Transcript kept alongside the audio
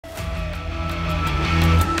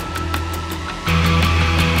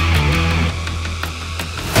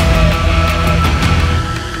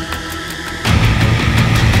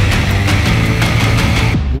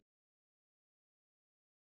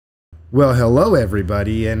Well, hello,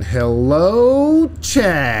 everybody, and hello,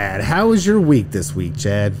 Chad. How was your week this week,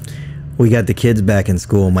 Chad? We got the kids back in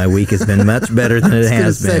school. My week has been much better than it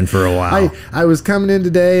has been for a while. I was coming in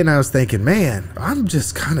today, and I was thinking, man, I'm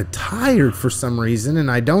just kind of tired for some reason,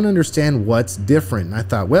 and I don't understand what's different. And I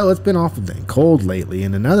thought, well, it's been awful cold lately.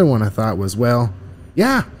 And another one I thought was, well,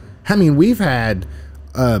 yeah, I mean, we've had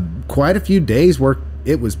quite a few days where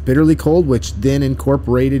it was bitterly cold, which then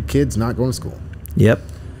incorporated kids not going to school. Yep.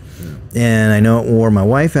 And I know it wore my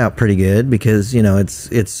wife out pretty good because, you know,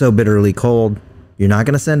 it's so bitterly cold. You're not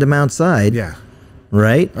going to send them outside. Yeah.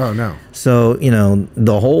 Right? Oh, no. So, you know,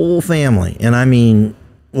 the whole family, and I mean,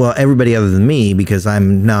 well, everybody other than me, because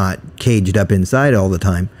I'm not caged up inside all the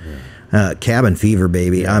time. Yeah. Cabin fever,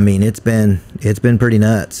 baby. Yeah. I mean, it's been pretty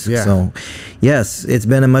nuts. Yeah. So, yes, it's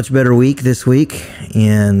been a much better week this week.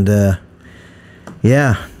 And,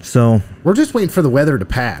 yeah, so we're just waiting for the weather to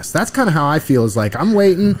pass. That's kind of how I feel. Is like I'm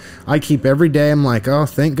waiting. I keep every day. I'm like, oh,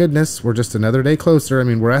 thank goodness, we're just another day closer. I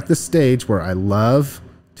mean, we're at this stage where I love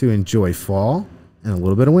to enjoy fall and a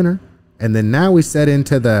little bit of winter, and then now we set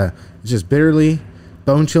into the just bitterly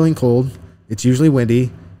bone-chilling cold. It's usually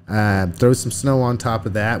windy. Throw some snow on top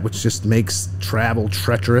of that, which just makes travel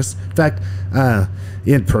treacherous. In fact,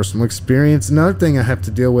 in personal experience, another thing I have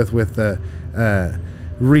to deal with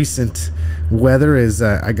recent weather is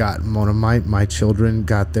I got one of my children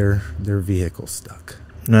got their vehicle stuck.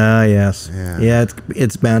 Yes. Yeah,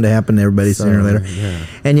 it's bound to happen to everybody sooner or later. Yeah.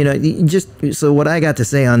 And, you know, just so what I got to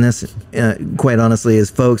say on this, quite honestly,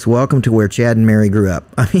 is, folks, welcome to where Chad and Mary grew up.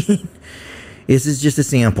 I mean, this is just a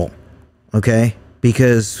sample, okay?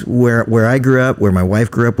 Because where I grew up, where my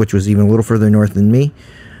wife grew up, which was even a little further north than me,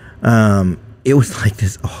 it was like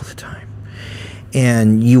this all the time.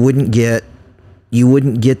 And you wouldn't get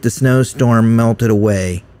the snowstorm melted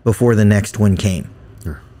away before the next one came.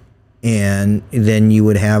 Sure. And then you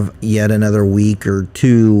would have yet another week or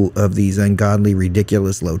two of these ungodly,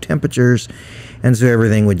 ridiculous low temperatures. And so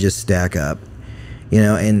everything would just stack up, you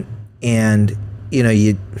know, and you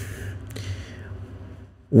know,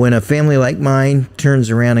 when a family like mine turns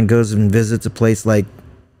around and goes and visits a place like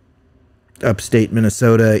upstate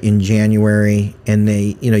Minnesota in January, and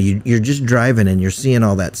they, you know, you're just driving and you're seeing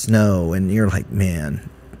all that snow, and you're like, man,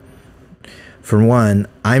 for one,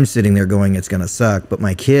 I'm sitting there going, it's going to suck, but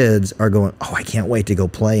my kids are going, oh, I can't wait to go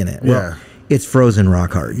play in it. Well, it's frozen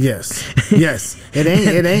rock hard. Yes. Yes. It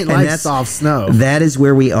ain't like soft snow. That is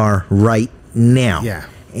where we are right now. Yeah.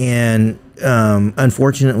 And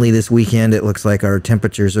unfortunately, this weekend, it looks like our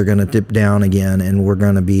temperatures are going to dip down again, and we're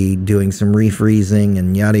going to be doing some refreezing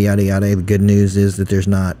and yada, yada, yada. The good news is that there's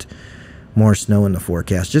not more snow in the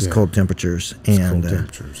forecast, just cold temperatures. And cold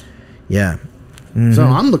temperatures. Yeah. Mm-hmm. So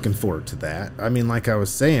I'm looking forward to that. I mean, like I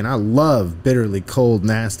was saying, I love bitterly cold,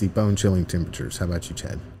 nasty, bone-chilling temperatures. How about you,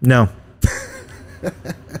 Chad? No.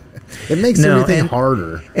 It makes everything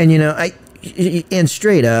harder. And, you know, and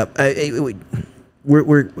straight up,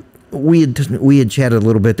 we had chatted a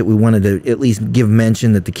little bit that we wanted to at least give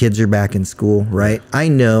mention that the kids are back in school, right? I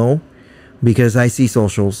know, because I see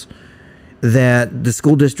socials, that the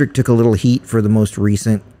school district took a little heat for the most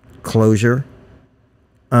recent closure.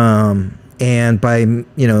 And by,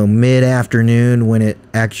 you know, mid-afternoon, when it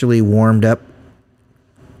actually warmed up,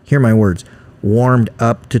 hear my words, warmed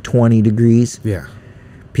up to 20 degrees. Yeah.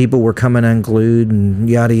 People were coming unglued and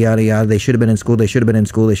yada, yada, yada. They should have been in school. They should have been in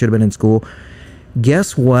school. They should have been in school.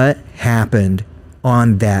 Guess what happened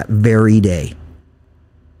on that very day?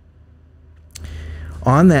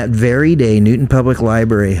 On that very day, Newton Public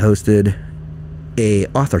Library hosted a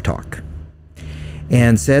author talk.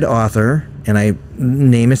 And said author, and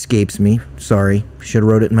name escapes me, sorry, should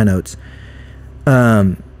have wrote it in my notes,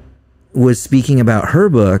 was speaking about her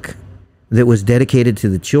book that was dedicated to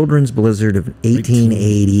the children's blizzard of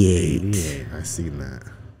 1888. I seen that.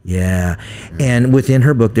 Yeah. And within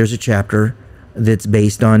her book, there's a chapter that's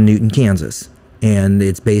based on Newton, Kansas. And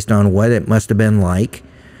it's based on what it must have been like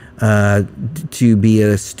to be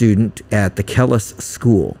a student at the Kellis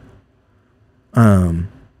School. And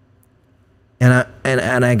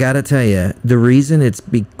I got to tell you, the reason it's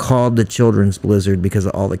called the Children's Blizzard because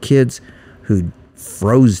of all the kids who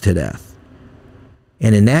froze to death.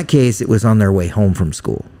 And in that case, it was on their way home from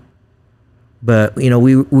school. But, you know,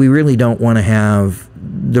 we really don't want to have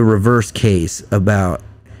the reverse case about,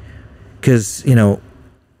 because, you know,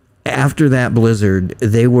 after that blizzard,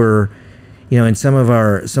 they were, you know, in some of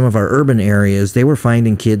our urban areas, they were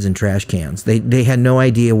finding kids in trash cans. They had no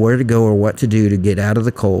idea where to go or what to do to get out of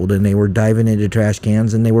the cold, and they were diving into trash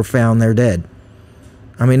cans, and they were found there dead.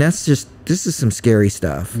 I mean, this is some scary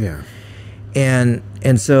stuff. Yeah. And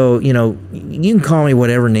And so, you know, you can call me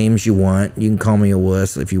whatever names you want. You can call me a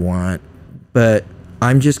wuss if you want. But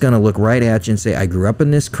I'm just going to look right at you and say, I grew up in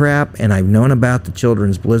this crap, and I've known about the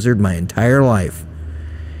children's blizzard my entire life.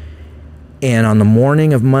 And on the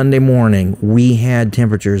morning of Monday morning, we had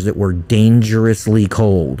temperatures that were dangerously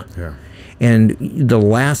cold. Yeah. And the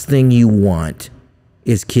last thing you want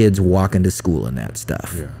is kids walking to school in that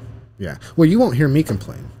stuff. Yeah. Yeah. Well, you won't hear me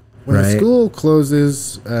complain. When a Right. school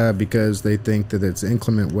closes because they think that it's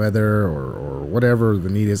inclement weather or whatever the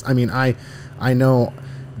need is, I mean, I know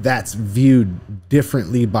that's viewed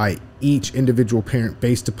differently by each individual parent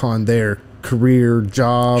based upon their career,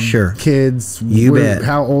 job, Sure. kids, You bet.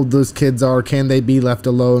 how old those kids are, can they be left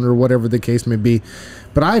alone or whatever the case may be.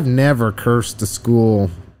 But I've never cursed the school,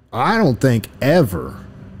 I don't think ever,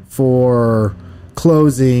 for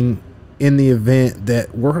closing in the event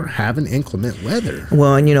that we're having inclement weather.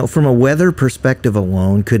 Well, and you know, from a weather perspective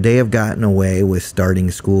alone, could they have gotten away with starting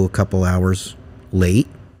school a couple hours late?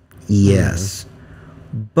 Yes.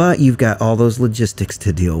 But you've got all those logistics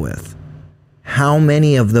to deal with. How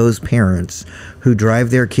many of those parents who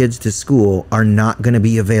drive their kids to school are not going to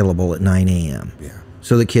be available at 9 a.m.? Yeah.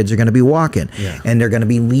 So the kids are going to be walking, and they're going to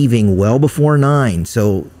be leaving well before 9.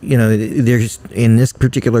 So, you know, there's, in this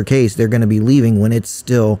particular case, they're going to be leaving when it's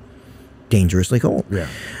still dangerously cold. Yeah.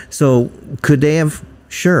 So could they have?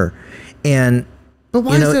 Sure. And But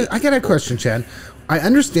why is it? I got a question, Chad. I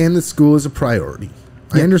understand that school is a priority.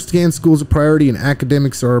 I understand school is a priority and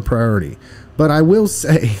academics are a priority. But I will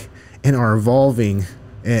say, in our evolving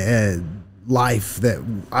life, that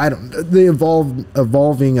the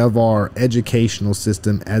evolving of our educational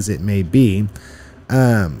system, as it may be,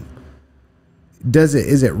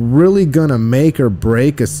 is it really gonna make or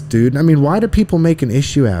break a student? I mean, why do people make an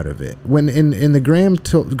issue out of it when in the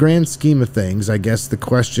grand scheme of things? I guess the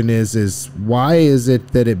question is why is it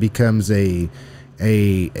that it becomes a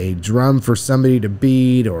drum for somebody to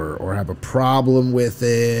beat or have a problem with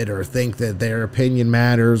it or think that their opinion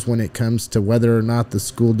matters when it comes to whether or not the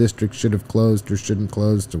school district should have closed or shouldn't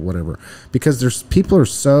closed or whatever? Because people are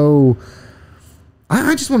so,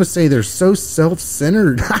 I just want to say they're so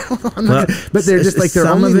self-centered. But they're just like, they're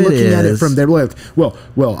only looking at it from their left. Well,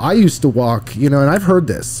 I used to walk, you know, and I've heard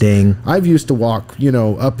this. Ding. I've used to walk, you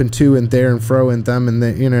know, up and to and there and fro and thumb and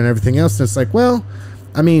you know, and everything else. And it's like, well,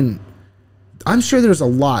 I mean, I'm sure there's a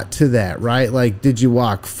lot to that, right? Like, did you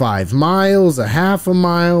walk 5 miles, a half a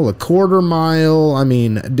mile, a quarter mile? I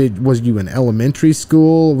mean, was you in elementary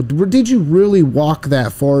school? Did you really walk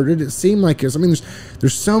that far? Did it seem like it? I mean,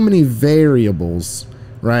 there's so many variables,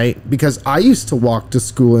 right? Because I used to walk to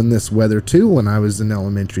school in this weather too when I was in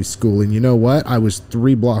elementary school, and you know what? I was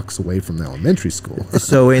 3 blocks away from the elementary school.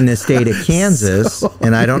 So in the state of Kansas,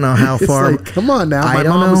 and I don't know how far. Like, come on now, my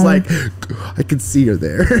mom was like, I could see her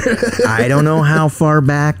there. I don't know how far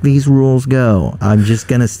back these rules go. I'm just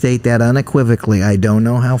going to state that unequivocally. I don't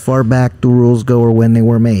know how far back the rules go or when they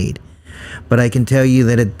were made. But I can tell you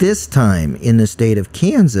that at this time in the state of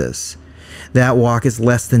Kansas, that walk is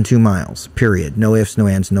less than 2 miles, period. No ifs, no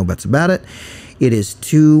ands, no buts about it. It is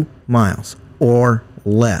 2 miles or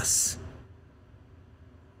less.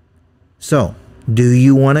 So, do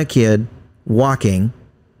you want a kid walking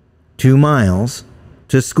 2 miles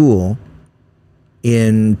to school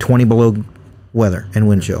in 20 below weather and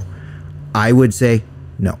wind chill? I would say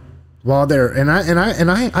no. Well,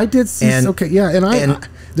 I did see.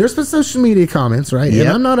 There's been social media comments, right?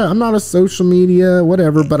 Yep. And I'm not a social media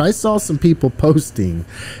whatever, but I saw some people posting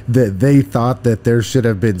that they thought that there should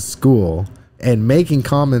have been school and making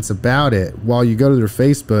comments about it. While you go to their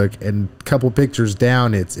Facebook and a couple pictures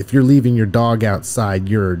down, it's, if you're leaving your dog outside,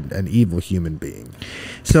 you're an evil human being.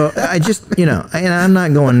 So I just, you know, and I'm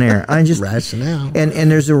not going there. I just rationale. And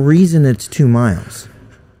there's a reason it's 2 miles.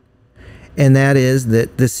 And that is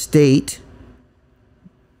that the state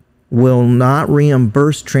will not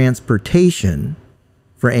reimburse transportation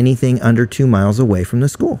for anything under 2 miles away from the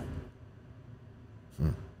school.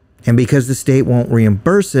 And because the state won't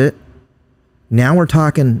reimburse it, now we're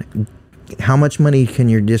talking, how much money can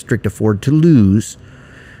your district afford to lose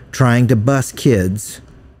trying to bus kids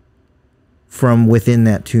from within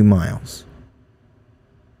that 2 miles?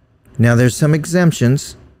 Now, there's some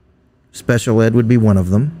exemptions. Special ed would be one of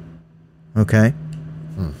them. Okay?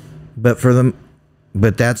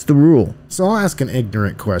 But that's the rule. So I'll ask an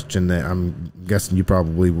ignorant question that I'm guessing you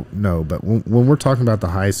probably know. But when we're talking about the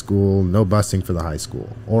high school, no busing for the high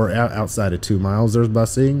school, or outside of 2 miles, there's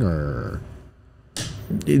busing, or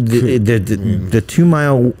the 2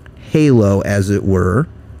 mile halo, as it were,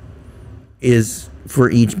 is for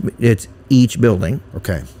each building.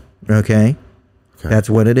 Okay. That's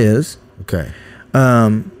what it is. Okay.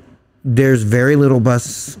 there's very little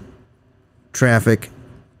bus traffic.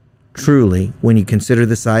 Truly, when you consider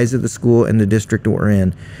the size of the school and the district that we're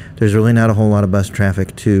in, there's really not a whole lot of bus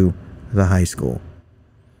traffic to the high school.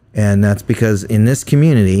 And that's because in this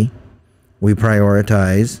community, we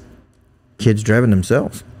prioritize kids driving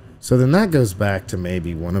themselves. So then that goes back to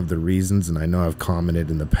maybe one of the reasons, and I know I've commented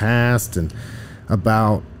in the past and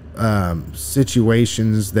about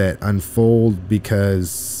situations that unfold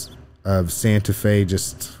because of Santa Fe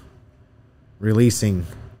just releasing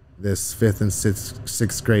this 5th and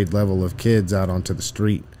 6th grade level of kids out onto the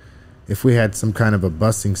street. If we had some kind of a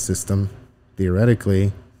busing system,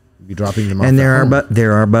 theoretically, we'd be dropping them off. And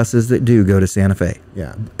there are buses that do go to Santa Fe.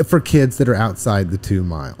 Yeah, for kids that are outside the 2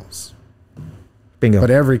 miles. Bingo.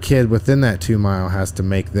 But every kid within that 2 mile has to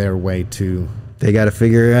make their way to. They got to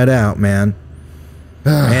figure that out, man.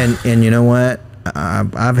 and you know what?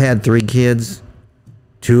 I've had 3 kids.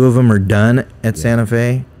 2 of them are done at Santa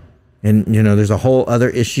Fe. And, you know, there's a whole other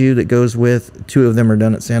issue that goes with 2 of them are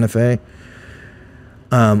done at Santa Fe.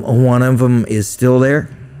 One of them is still there.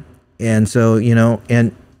 And so, you know,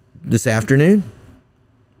 and this afternoon,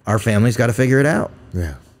 our family's got to figure it out.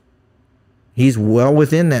 Yeah. He's well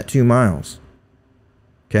within that 2 miles.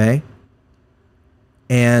 Okay?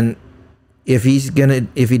 And if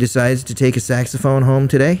he decides to take a saxophone home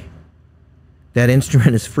today, that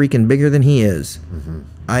instrument is freaking bigger than he is. Mm-hmm.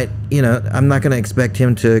 I'm not going to expect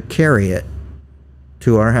him to carry it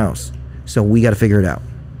to our house. So we got to figure it out.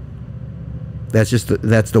 That's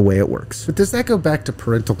the way it works. But does that go back to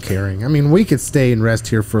parental caring? I mean, we could stay and rest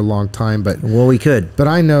here for a long time, but we could. But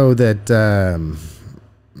I know that I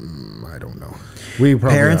don't know.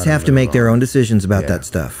 Parents have to make their own decisions about that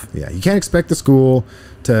stuff. Yeah, you can't expect the school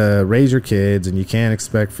to raise your kids, and you can't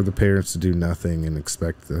expect for the parents to do nothing and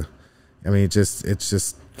expect the. I mean, it's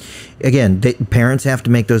just. Again, parents have to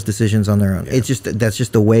make those decisions on their own. Yeah. That's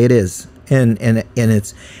just the way it is, and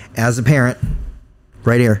it's, as a parent,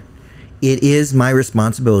 right here, it is my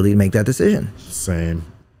responsibility to make that decision. Same.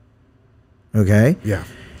 Okay. Yeah.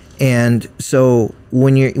 And so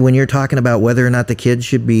when you're talking about whether or not the kids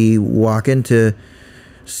should be walking to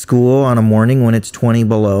school on a morning when it's 20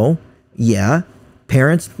 below, yeah,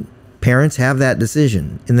 parents have that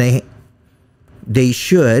decision, and they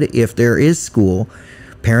should, if there is school.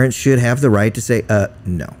 Parents should have the right to say,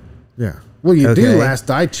 no. Yeah. Well, you do,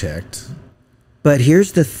 last I checked. But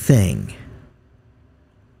here's the thing.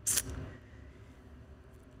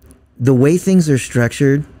 The way things are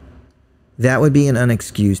structured, that would be an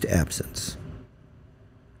unexcused absence.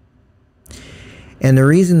 And the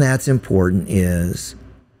reason that's important is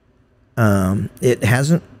it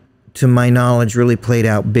hasn't, to my knowledge, really played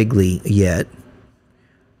out bigly yet,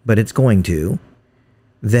 but it's going to.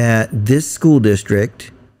 That this school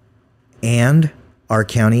district and our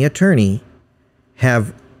county attorney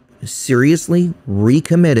have seriously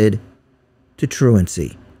recommitted to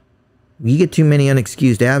truancy. You get too many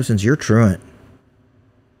unexcused absence, you're truant.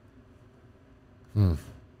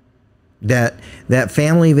 That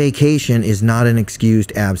family vacation is not an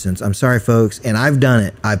excused absence. I'm sorry, folks, and I've done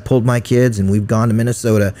it. I've pulled my kids and we've gone to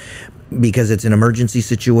Minnesota because it's an emergency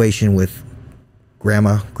situation with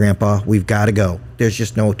Grandma, Grandpa, we've got to go. There's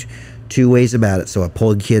just no two ways about it. So I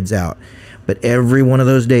pulled kids out. But every one of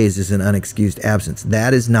those days is an unexcused absence.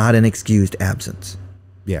 That is not an excused absence.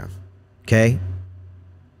 Yeah. Okay?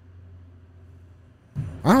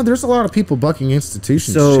 I know there's a lot of people bucking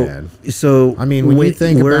institutions, Chad. So I mean, when you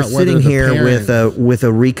think we're about sitting here with a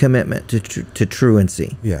recommitment to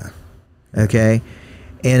truancy. Yeah. Okay?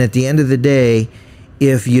 And at the end of the day,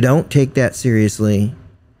 if you don't take that seriously,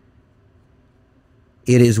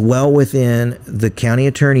 it is well within the county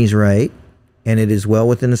attorney's right, and it is well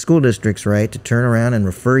within the school district's right to turn around and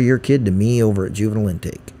refer your kid to me over at juvenile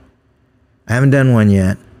intake. I haven't done one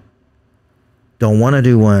yet. Don't want to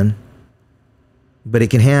do one, but it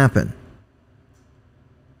can happen.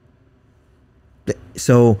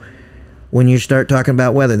 So when you start talking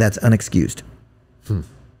about weather, that's unexcused.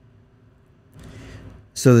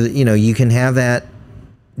 So that, you can have that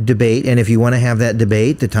debate, and if you want to have that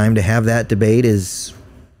debate, the time to have that debate is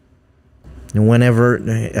whenever.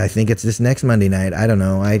 I think it's this next Monday night. I don't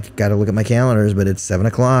know. I got to look at my calendars, but it's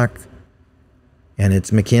 7:00, and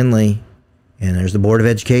it's McKinley, and there's the Board of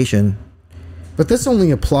Education. But this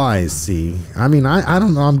only applies, see. I mean, I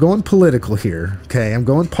don't know. I'm going political here, okay? I'm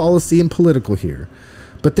going policy and political here.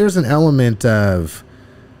 But there's an element of,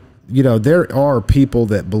 there are people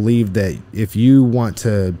that believe that if you want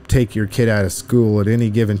to take your kid out of school at any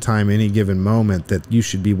given time, any given moment, that you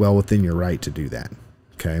should be well within your right to do that,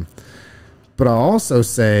 okay? But I'll also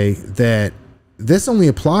say that this only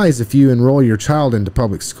applies if you enroll your child into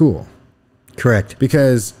public school. Correct.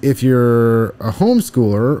 Because if you're a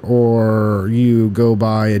homeschooler or you go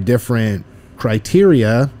by a different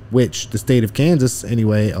criteria, which the state of Kansas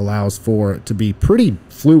anyway allows for it to be pretty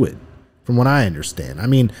fluid from what I understand. I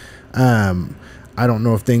mean, I don't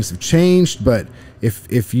know if things have changed, but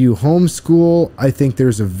if you homeschool, I think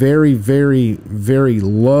there's a very, very, very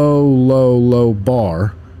low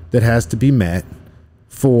bar that has to be met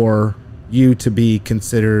for you to be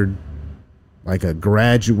considered like a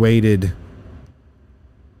graduated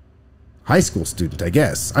high school student, I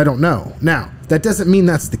guess. I don't know. Now, that doesn't mean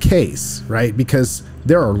that's the case, right? Because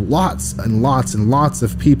there are lots and lots and lots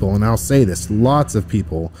of people, and I'll say this, lots of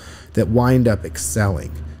people that wind up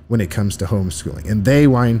excelling when it comes to homeschooling. And they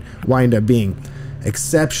wind up being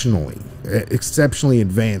exceptionally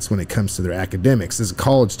advanced when it comes to their academics. As a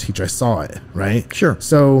college teacher, I saw it, right? Sure.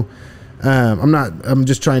 So I'm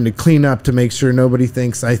just trying to clean up to make sure nobody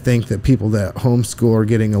thinks I think that people that homeschool are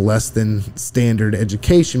getting a less than standard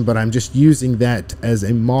education, but I'm just using that as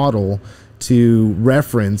a model to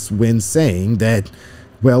reference when saying that,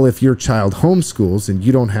 well, if your child homeschools and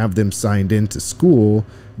you don't have them signed into school,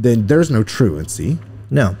 then there's no truancy.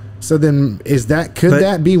 No. So then could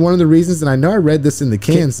that be one of the reasons? And I know I read this in the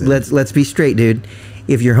Kansan. Let's be straight, dude.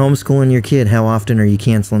 If you're homeschooling your kid, how often are you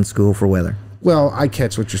canceling school for weather? Well, I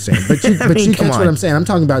catch what you're saying, but you catch what I'm saying. I'm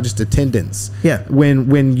talking about just attendance. Yeah.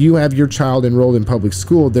 When you have your child enrolled in public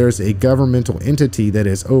school, there's a governmental entity that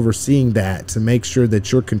is overseeing that to make sure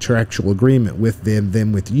that your contractual agreement with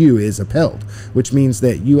them with you is upheld, which means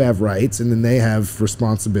that you have rights and then they have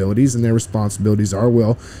responsibilities, and their responsibilities are,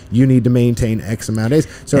 well, you need to maintain X amount of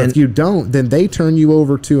days. So if you don't, then they turn you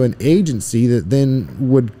over to an agency that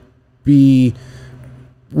then would be,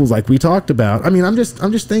 well, like we talked about. I mean, I'm just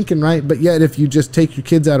thinking, right? But yet, if you just take your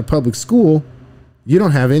kids out of public school, you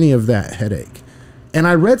don't have any of that headache. And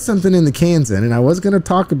I read something in the Kansan, and I was going to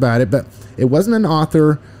talk about it, but it wasn't an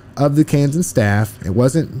author of the Kansan staff. It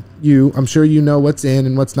wasn't you. I'm sure you know what's in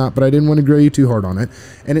and what's not, but I didn't want to grill you too hard on it.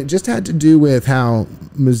 And it just had to do with how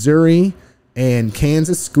Missouri and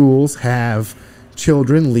Kansas schools have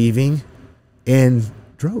children leaving in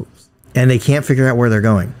droves. And they can't figure out where they're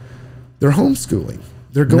going. They're homeschooling.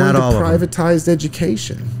 They're going to privatized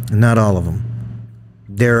education. Not all of them.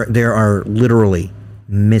 There are literally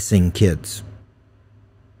missing kids.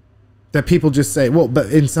 That people just say, well, but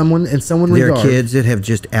in someone there are kids that have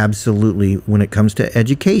just absolutely, when it comes to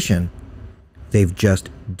education, they've just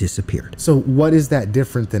disappeared. So what is that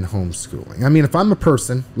different than homeschooling? I mean, if I'm a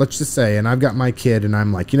person, let's just say, and I've got my kid, and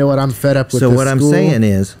I'm like, you know what, I'm fed up with this So what I'm saying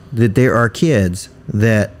is that there are kids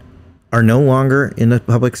that are no longer in the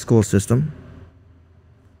public school system.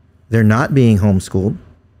 They're not being homeschooled.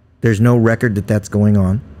 There's no record that that's going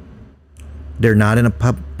on. They're not in a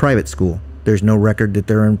private school. There's no record that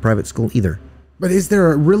they're in private school either. But is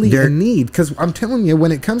there really a need? Because I'm telling you,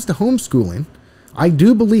 when it comes to homeschooling, I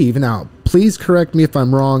do believe, now please correct me if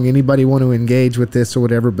I'm wrong, anybody want to engage with this or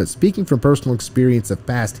whatever, but speaking from personal experience of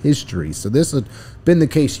past history, so this had been the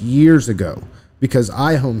case years ago, because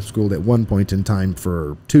I homeschooled at one point in time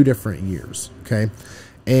for 2 different years, okay?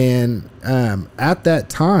 And at that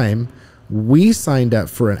time, we signed up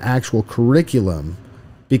for an actual curriculum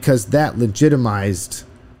because that legitimized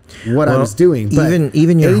what I was doing. But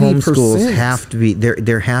even your homeschools have to be there.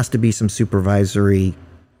 There has to be some supervisory.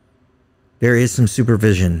 There is some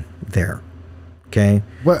supervision there. Okay.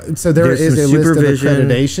 Well, so there's a list of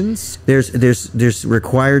accreditations. There's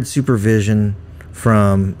required supervision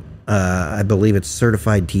from I believe it's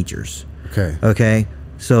certified teachers. Okay. Okay.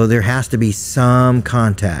 So there has to be some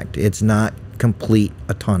contact. It's not complete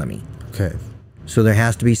autonomy. Okay. So there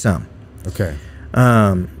has to be some. Okay.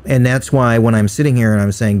 And that's why when I'm sitting here and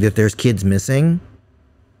I'm saying that there's kids missing,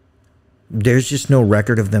 there's just no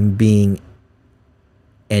record of them being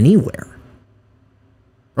anywhere.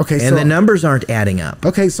 Okay. And the numbers aren't adding up.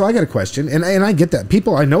 Okay. So I got a question, and I get that.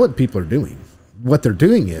 I know what people are doing. What they're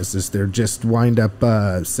doing is they're just wind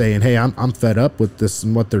up saying, "Hey, I'm fed up with this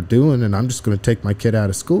and what they're doing, and I'm just going to take my kid out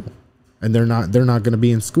of school," and they're not going to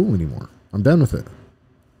be in school anymore. I'm done with it.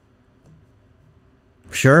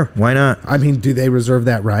 Sure, why not? I mean, do they reserve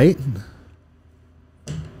that right?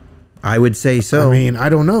 I would say so. I mean, I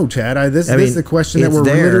don't know, Chad. This is the question that we're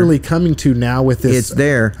literally coming to now with this. It's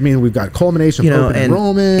there. I mean, we've got culmination of open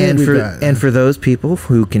enrollment. And for those people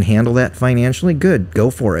who can handle that financially, good, go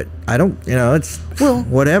for it. I don't, it's Well,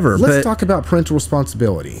 whatever. Let's talk about parental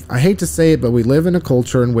responsibility. I hate to say it, but we live in a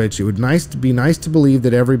culture in which it would be nice to believe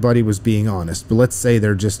that everybody was being honest, but let's say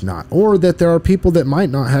they're just not. Or that there are people that might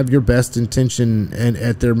not have your best intention and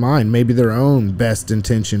at their mind. Maybe their own best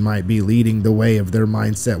intention might be leading the way of their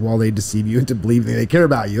mindset while they deceive you into believing they care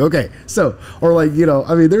about you. Okay. So, or like,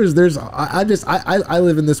 I mean, I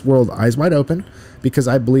live in this world eyes wide open because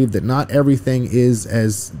I believe that not everything is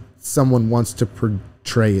as someone wants to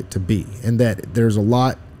portray it to be, and that there's a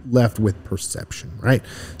lot left with perception, right?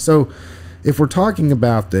 So if we're talking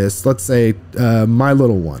about this, let's say my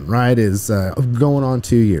little one, right, is going on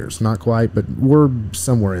 2 years, not quite, but we're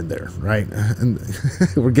somewhere in there, right? And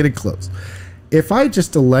we're getting close. If I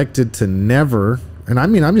just elected to never, and I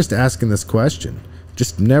mean, I'm just asking this question,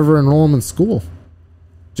 just never enroll him in school,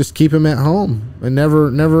 just keep him at home and never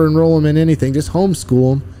enroll him in anything, just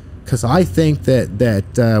homeschool him. Because I think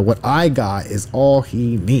that what I got is all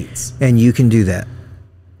he needs. And you can do that.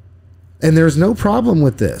 And there's no problem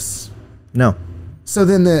with this. No. So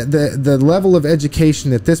then the level of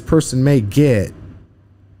education that this person may get,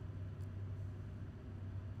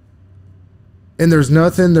 and there's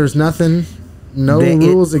nothing, no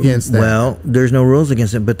rules against that. Well, there's no rules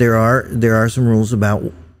against it, but there are some rules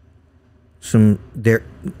about the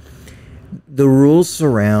rules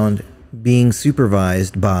surround being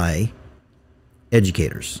supervised by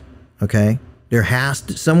educators. Okay, there has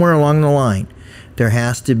to, somewhere along the line, there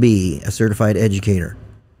has to be a certified educator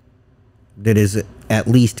that is at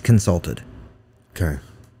least consulted. Okay,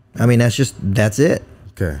 I mean that's it.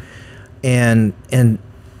 Okay, and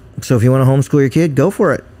so if you want to homeschool your kid, go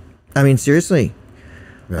for it. I mean, seriously.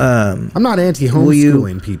 Yeah. I'm not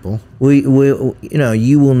anti-homeschooling people.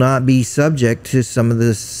 You will not be subject to some of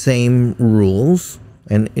the same rules.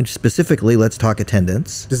 And specifically, let's talk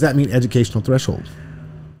attendance. Does that mean educational threshold?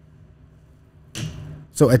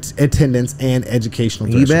 So it's attendance and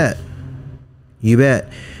educational threshold. You bet.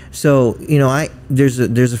 So,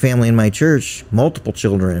 there's a family in my church, multiple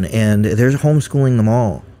children, and they're homeschooling them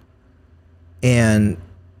all. And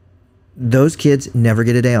those kids never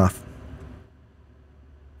get a day off.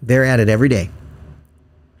 They're at it every day.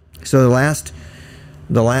 So the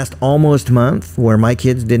last almost month where my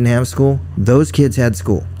kids didn't have school, those kids had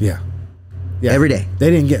school. Yeah. Every day. They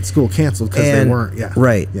didn't get school canceled because they weren't. Yeah.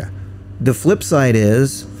 Right. Yeah. The flip side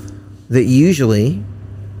is that usually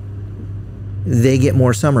they get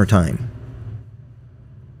more summertime.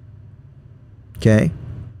 Okay?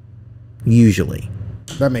 Usually.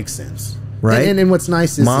 That makes sense. Right? And what's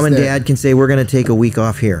nice is Mom and Dad can say, we're going to take a week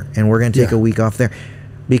off here and we're going to take a week off there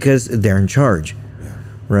because they're in charge. Yeah.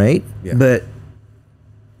 Right? Yeah. But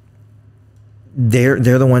they're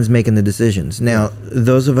the ones making the decisions. Now,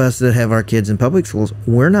 those of us that have our kids in public schools,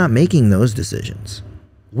 we're not making those decisions.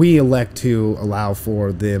 We elect to allow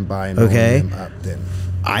for them by enrolling them up then.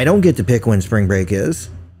 I don't get to pick when spring break is.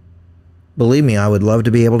 Believe me, I would love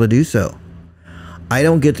to be able to do so. I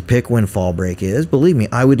don't get to pick when fall break is. Believe me,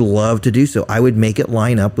 I would love to do so. I would make it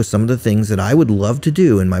line up with some of the things that I would love to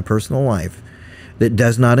do in my personal life that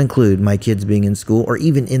does not include my kids being in school or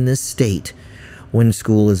even in this state when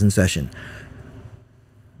school is in session.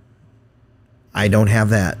 I don't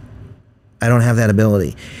have that. I don't have that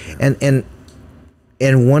ability. And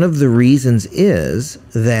one of the reasons is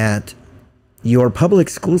that your public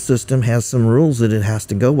school system has some rules that it has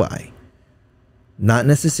to go by. Not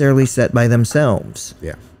necessarily set by themselves.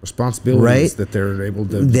 Yeah. Responsibilities that they're able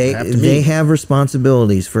to They have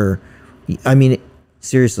responsibilities for, I mean,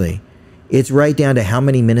 seriously, it's right down to how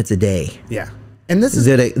many minutes a day. Yeah. And this is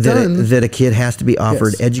that a kid has to be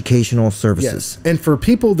offered educational services. Yes. And for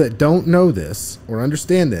people that don't know this or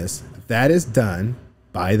understand this, that is done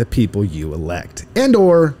by the people you elect and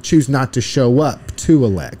or choose not to show up to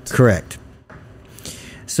elect. Correct.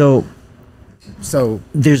 So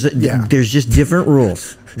there's just different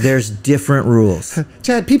rules. There's different rules.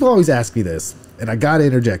 Chad, people always ask me this, and I got to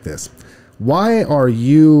interject this. Why are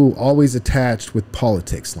you always attached with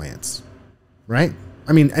politics, Lance? Right?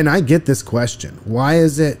 I mean, and I get this question. Why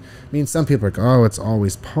is it? I mean, some people are like, oh, it's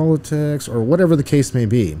always politics or whatever the case may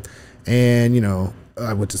be. And,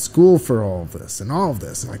 I went to school for all of this and all of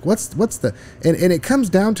this. Like, what's the, and it comes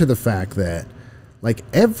down to the fact that like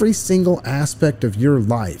every single aspect of your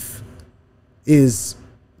life is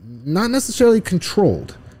not necessarily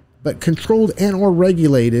controlled, but controlled and or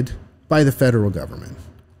regulated by the federal government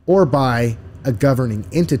or by a governing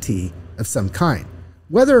entity of some kind.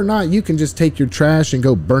 Whether or not you can just take your trash and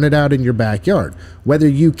go burn it out in your backyard, whether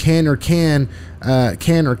you can or can't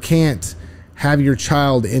have your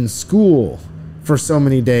child in school for so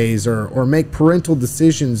many days, or make parental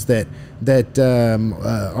decisions that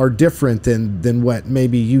are different than what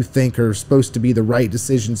maybe you think are supposed to be the right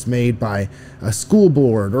decisions made by a school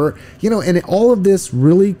board, or and all of this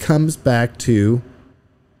really comes back to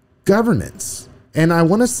governance. And I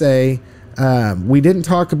want to say, we didn't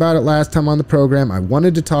talk about it last time on the program. I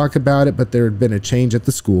wanted to talk about it, but there had been a change at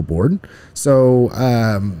the school board. So,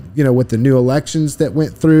 with the new elections that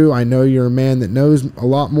went through, I know you're a man that knows a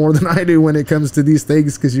lot more than I do when it comes to these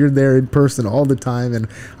things, because you're there in person all the time, and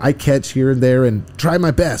I catch here and there and try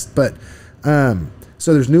my best. But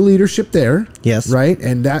so there's new leadership there. Yes. Right.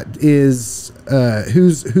 And that is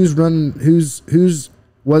who's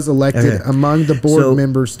was elected among the board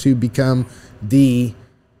members to become the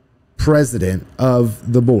president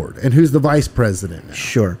of the board, and who's the vice president now?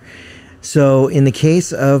 Sure. So in the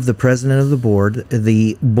case of the president of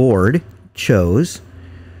the board chose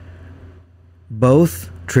both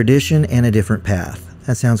tradition and a different path.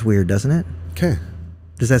 That sounds weird, doesn't it? Okay.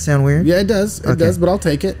 Does that sound weird? Yeah, it does. It does, but I'll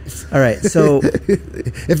take it. All right. So if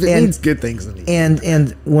it means good things.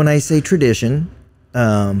 And when I say tradition,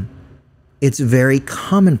 it's very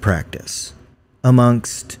common practice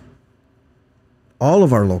amongst all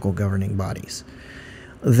of our local governing bodies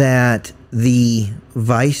that the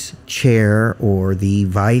vice chair or the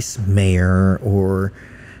vice mayor or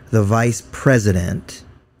the vice president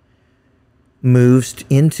moves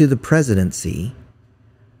into the presidency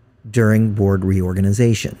during board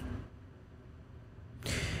reorganization.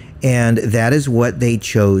 And that is what they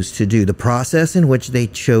chose to do. The process in which they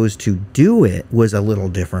chose to do it was a little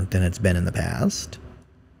different than it's been in the past.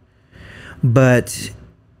 But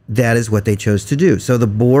that is what they chose to do. So the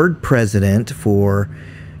board president for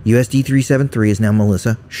USD 373 is now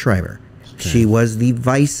Melissa Schreiber. Okay. She was the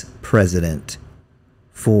vice president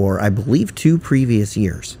for, I believe, 2 previous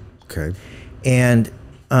years. Okay. And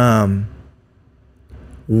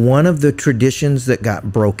one of the traditions that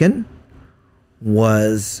got broken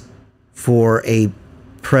was for a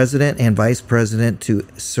president and vice president to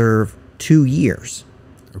serve 2 years.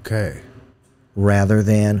 Okay. Rather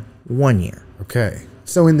than 1 year. Okay.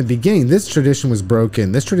 So in the beginning, this tradition was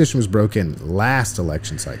broken. This tradition was broken last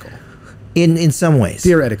election cycle. In some ways,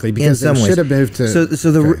 theoretically, because it should have moved to.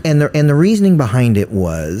 So the reasoning behind it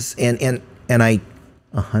was, and I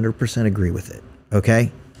 100% agree with it.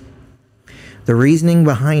 Okay. The reasoning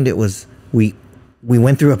behind it was we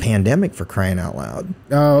went through a pandemic, for crying out loud.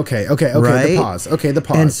 Oh, okay. Right? The pause. Okay, the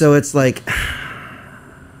pause. And so it's like.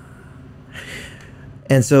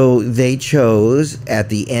 And so they chose at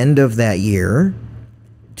the end of that year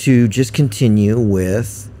to just continue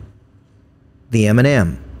with the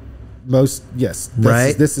M&M.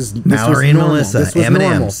 Right. This is Mallory and Melissa. This was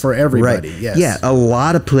normal for everybody. Right. Yes. Yeah. A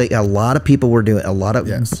lot of people were doing. A lot of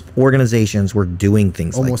organizations were doing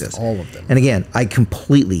things almost like this. All of them. And again, I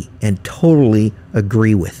completely and totally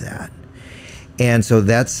agree with that. And so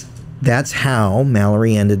that's how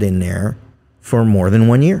Mallory ended in there for more than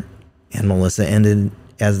 1 year, and Melissa ended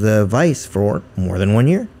as the vice for more than 1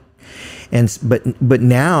 year. And but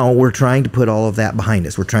now we're trying to put all of that behind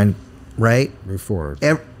us. We're trying, move forward.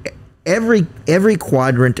 Every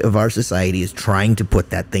quadrant of our society is trying to put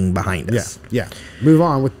that thing behind us. Yeah. Move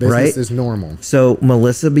on with business as normal. So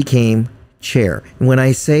Melissa became chair. And when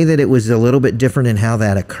I say that it was a little bit different in how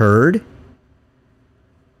that occurred,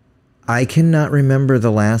 I cannot remember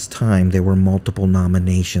the last time there were multiple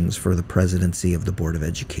nominations for the presidency of the Board of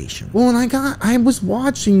Education. Well, and I was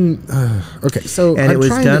watching. So and it was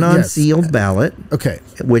done on sealed ballot. Okay,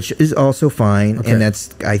 which is also fine, and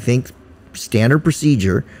that's, I think, standard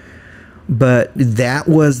procedure. But that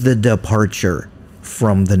was the departure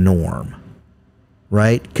from the norm,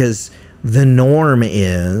 right? Because the norm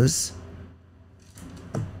is,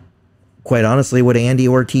 quite honestly, what Andy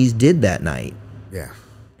Ortiz did that night. Yeah.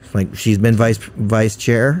 Like, she's been vice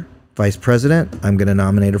chair, vice president. I'm going to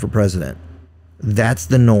nominate her for president. That's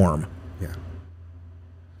the norm. Yeah.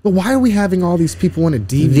 But why are we having all these people want to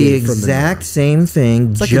deviate the from the exact same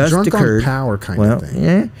thing it's like just a drunk occurred. On power kind of thing.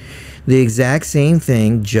 Yeah. The exact same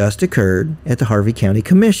thing just occurred at the Harvey County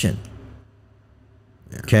Commission.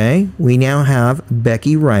 Yeah. Okay. We now have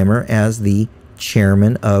Becky Reimer as the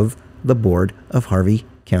chairman of the board of Harvey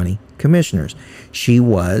County Commissioners. She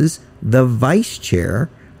was the vice chair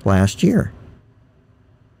last year.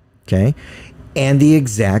 Okay. And the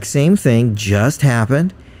exact same thing just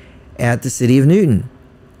happened at the city of Newton.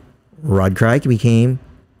 Rod Crike became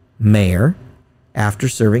mayor after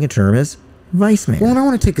serving a term as vice mayor. Well, and I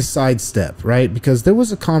want to take a sidestep, right? Because there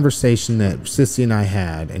was a conversation that Sissy and I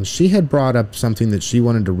had, and she had brought up something that she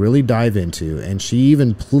wanted to really dive into, and she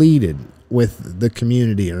even pleaded with the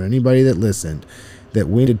community or anybody that listened that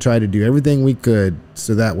we need to try to do everything we could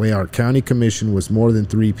so that way our county commission was more than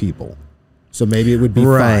 3 people. So maybe it would be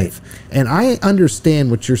 5. And I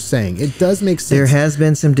understand what you're saying. It does make sense. There has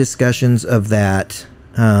been some discussions of that.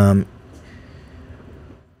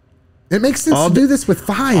 It makes sense to do this with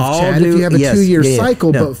 5, Chad, if you have a 2-year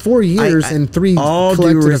cycle, but 4 years and 3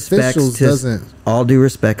 elected officials doesn't. All due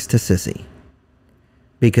respects to Sissy,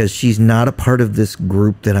 because she's not a part of this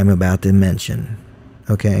group that I'm about to mention,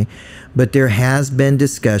 okay? But there has been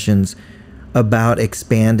discussions about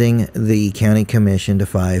expanding the county commission to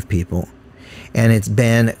 5 people, and it's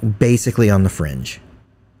been basically on the fringe.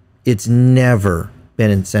 It's never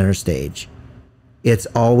been in center stage. It's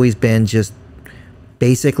always been just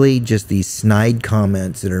basically just these snide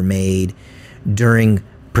comments that are made during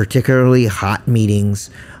particularly hot meetings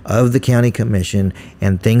of the county commission,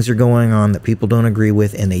 and things are going on that people don't agree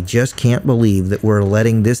with, and they just can't believe that we're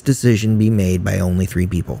letting this decision be made by only 3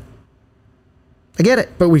 people. I get it.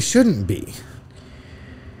 But we shouldn't be.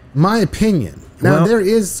 My opinion. Now, there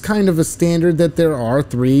is kind of a standard that there are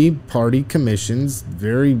 3-party commissions.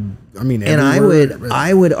 And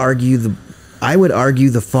I would argue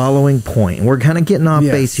the following point. And we're kind of getting off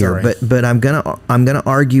base here, but I'm gonna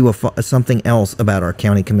argue something else about our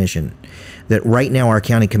county commission. That right now our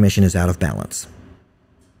county commission is out of balance.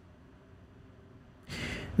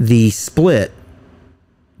 The split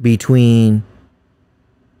between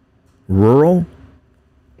rural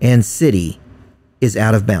and city is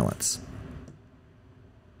out of balance.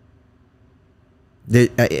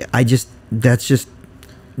 That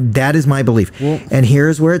is my belief. Well, and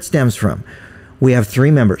here's where it stems from. We have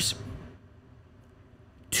 3 members.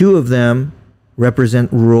 2 of them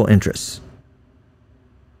represent rural interests,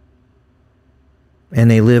 and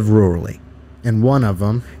they live rurally. And one of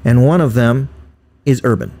them is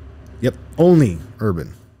urban. Yep, only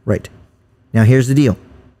urban. Right. Now here's the deal.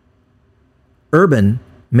 Urban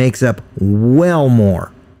makes up well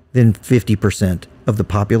more than 50% of the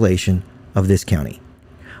population of this county.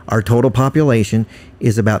 Our total population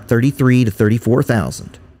is about 33 to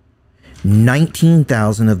 34,000.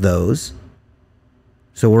 19,000 of those,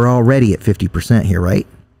 so we're already at 50% here, right?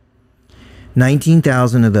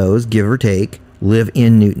 19,000 of those, give or take, live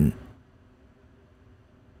in Newton.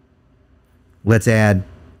 Let's add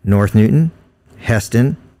North Newton,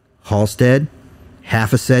 Heston, Halstead,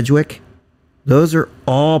 half of Sedgwick. Those are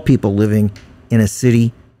all people living in a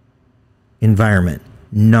city environment,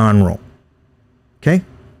 non-rural. Okay?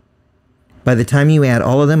 By the time you add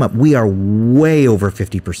all of them up, we are way over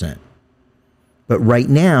 50%. But right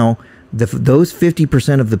now, those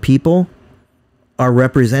 50% of the people are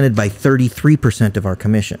represented by 33% of our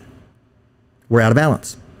commission. We're out of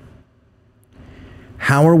balance.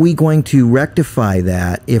 How are we going to rectify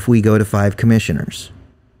that if we go to 5 commissioners?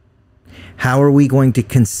 How are we going to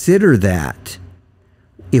consider that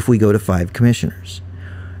if we go to 5 commissioners?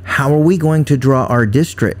 How are we going to draw our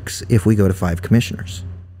districts if we go to 5 commissioners?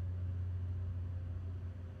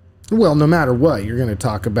 Well, no matter what, you're going to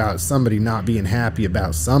talk about somebody not being happy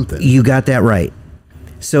about something. You got that right.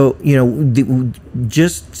 So,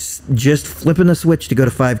 just flipping a switch to go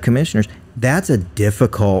to 5 commissioners, that's a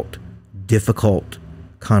difficult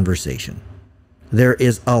conversation. There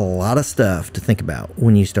is a lot of stuff to think about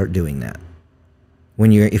when you start doing that.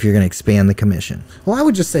 If you're going to expand the commission. Well, I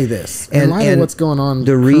would just say this. In light of what's going on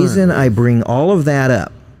the reason I bring all of that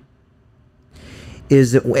up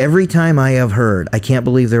is that every time I have heard, I can't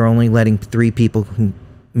believe they're only letting 3 people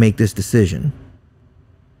make this decision.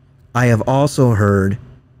 I have also heard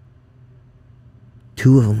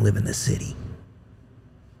 2 of them live in the city.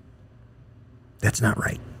 That's not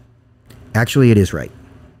right. Actually, it is right.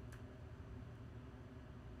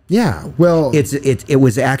 Yeah, well, it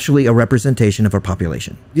was actually a representation of our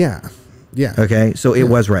population. Yeah. Okay, so it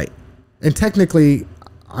was right. And technically,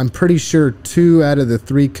 I'm pretty sure 2 out of the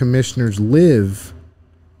 3 commissioners live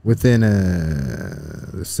within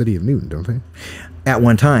the city of Newton, don't they? At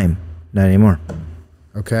one time, not anymore.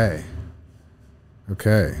 Okay.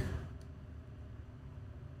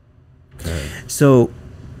 So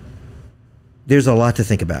there's a lot to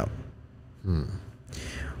think about.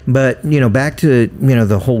 But, back to,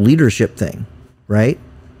 the whole leadership thing, right?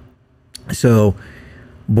 So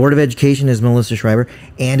Board of Education is Melissa Schreiber.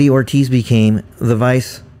 Andy Ortiz became the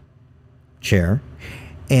vice chair.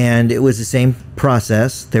 And it was the same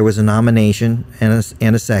process. There was a nomination and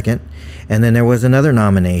a second. And then there was another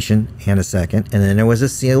nomination and a second. And then there was a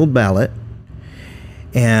sealed ballot.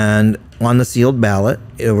 And on the sealed ballot,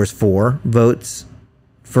 there was 4 votes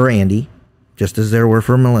for Andy, just as there were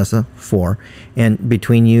for Melissa, 4. And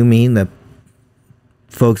between you, me, and the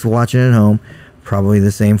folks watching at home, probably the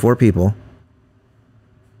same 4 people.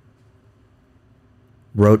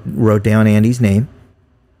 wrote down Andy's name,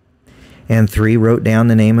 and 3 wrote down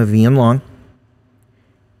the name of Ian Long,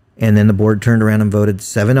 and then the board turned around and voted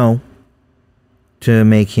 7-0 to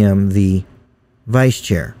make him the vice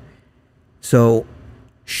chair. So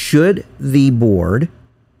should the board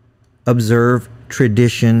observe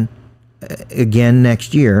tradition again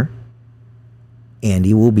next year,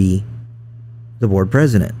 Andy will be the board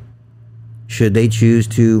president. Should they choose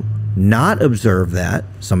to not observe that,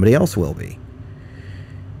 somebody else will be.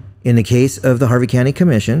 In the case of the Harvey County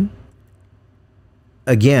Commission,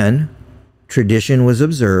 again, tradition was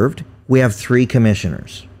observed. We have 3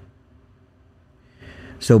 commissioners.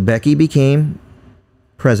 So Becky became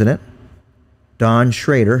president. Don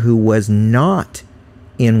Schrader, who was not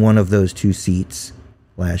in one of those 2 seats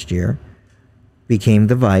last year, became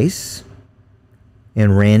the vice.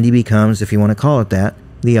 And Randy becomes, if you want to call it that,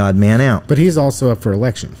 the odd man out. But he's also up for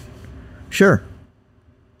election. Sure.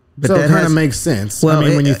 But so it kind of makes sense. Well, I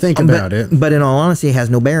mean, when you think about it. But in all honesty, it has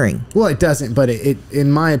no bearing. Well, it doesn't. But it,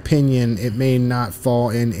 in my opinion, it may not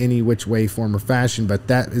fall in any which way, form, or fashion. But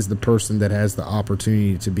that is the person that has the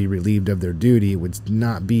opportunity to be relieved of their duty. It would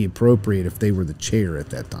not be appropriate if they were the chair at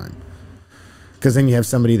that time. Because then you have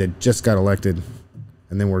somebody that just got elected,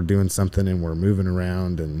 and then we're doing something, and we're moving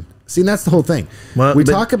around, and see, that's the whole thing. Well, we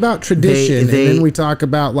talk about tradition, and then we talk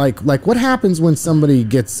about like what happens when somebody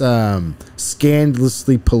gets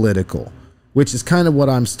scandalously political, which is kind of what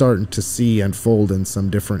I'm starting to see unfold in some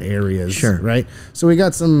different areas. Sure. Right. So we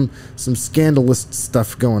got some scandalous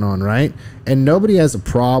stuff going on, right? And nobody has a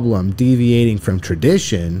problem deviating from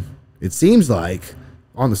tradition. It seems like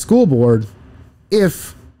on the school board,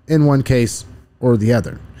 if in one case or the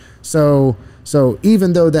other. So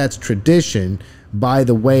even though that's tradition, by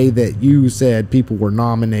the way that you said people were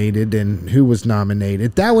nominated and who was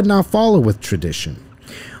nominated, that would not follow with tradition.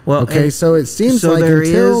 Well, okay, so it seems like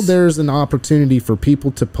until there's an opportunity for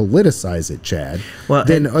people to politicize it, Chad, well,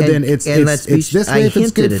 then it's this way if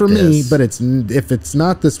it's good for me, but if it's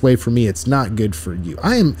not this way for me, it's not good for you.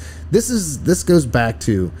 This goes back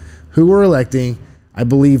to who we're electing. I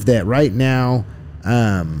believe that right now,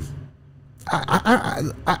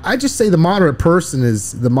 I just say the moderate person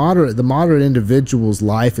is the moderate individual's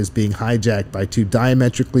life is being hijacked by 2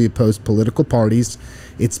 diametrically opposed political parties.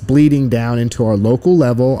 It's bleeding down into our local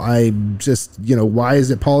level. I just, why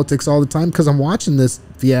is it politics all the time? Because I'm watching this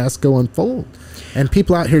fiasco unfold, and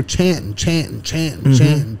people out here chanting,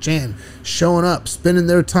 showing up, spending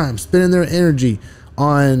their time, spending their energy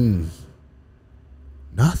on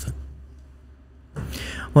nothing.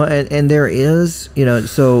 Well, and there is,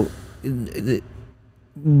 so. Believe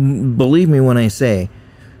me when I say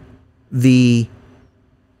the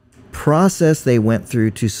process they went through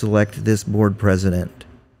to select this board president,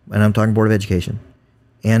 and I'm talking Board of Education,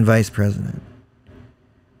 and vice president,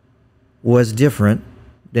 was different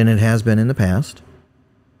than it has been in the past,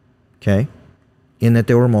 okay, in that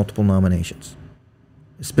there were multiple nominations,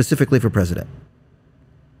 specifically for president.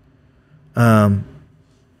 I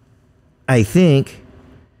think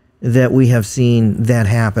that we have seen that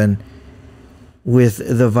happen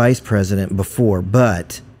with the vice president before,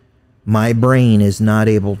 but my brain is not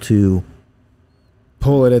able to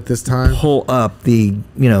pull it at this time. Pull up the,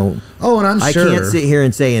 Oh, and I'm sure I can't sit here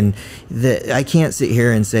and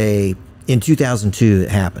say in 2002 it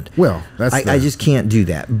happened. Well, I just can't do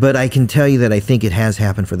that. But I can tell you that I think it has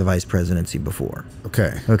happened for the vice presidency before.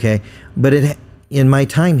 Okay. But in my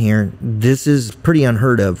time here, this is pretty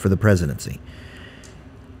unheard of for the presidency.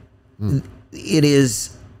 It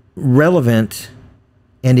is relevant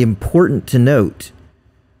and important to note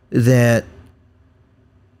that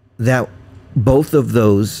both of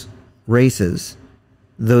those races,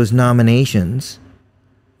 those nominations,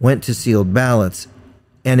 went to sealed ballots,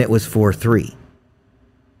 and it was 4-3.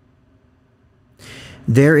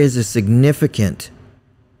 There is a significant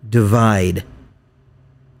divide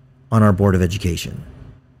on our Board of Education.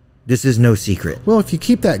 This is no secret. Well, if you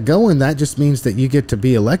keep that going, that just means that you get to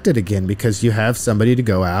be elected again because you have somebody to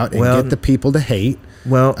go out and get the people to hate.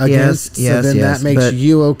 Well, against, yes, so then that makes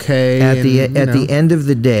you okay. At the end of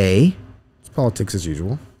the day, it's politics as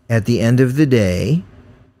usual. At the end of the day,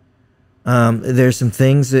 there's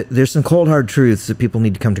some cold hard truths that people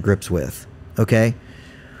need to come to grips with. Okay,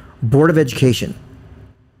 Board of Education,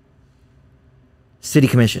 City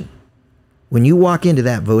Commission. When you walk into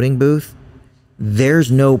that voting booth,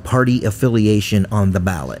 there's no party affiliation on the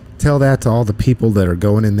ballot. Tell that to all the people that are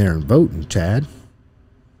going in there and voting, Chad.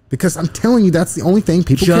 Because I'm telling you, that's the only thing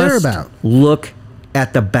people care about. Look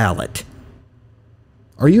at the ballot.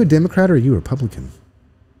 Are you a Democrat or are you a Republican?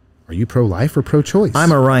 Are you pro-life or pro-choice?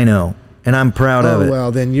 I'm a rhino. and I'm proud of it.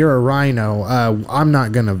 Well, then you're a rhino. I'm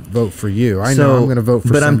not going to vote for you. I So, know I'm going to vote for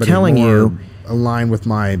but I'm somebody telling more you, aligned with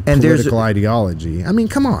my and there's political ideology. I mean,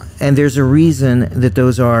 come on. And there's a reason that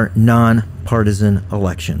those are non-partisan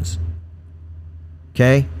elections.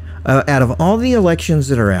 Okay? Out of all the elections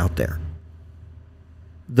that are out there,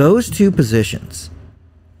 those two positions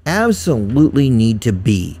absolutely need to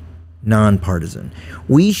be nonpartisan.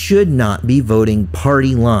 We should not be voting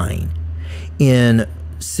party line in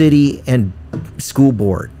city and school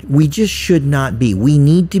board. We just should not be. We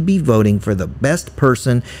need to be voting for the best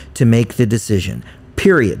person to make the decision.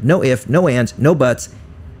 Period. No if, no ands, no buts,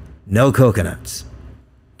 no coconuts.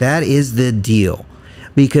 That is the deal.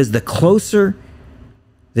 Because the closer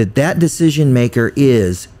that decision maker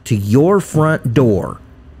is to your front door,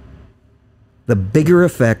 the bigger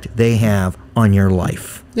effect they have on your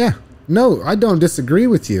life. Yeah. No, I don't disagree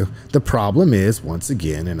with you. The problem is, once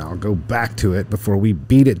again, and I'll go back to it before we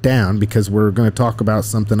beat it down, because we're going to talk about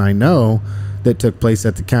something I know that took place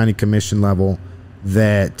at the county commission level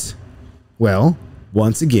that, well,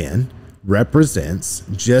 once again, represents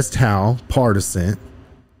just how partisan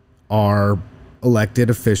our elected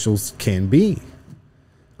officials can be.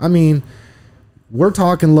 I mean, we're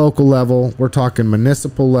talking local level, we're talking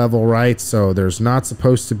municipal level, right? So there's not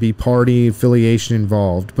supposed to be party affiliation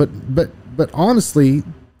involved. But honestly,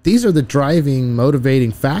 these are the driving,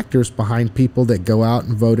 motivating factors behind people that go out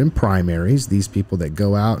and vote in primaries, these people that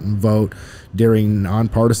go out and vote during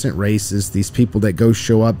nonpartisan races, these people that go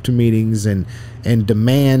show up to meetings and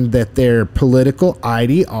demand that their political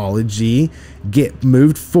ideology get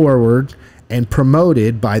moved forward and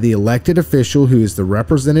promoted by the elected official who is the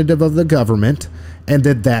representative of the government, and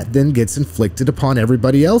that then gets inflicted upon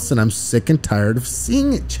everybody else. And I'm sick and tired of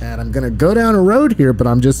seeing it, Chad. I'm going to go down a road here, but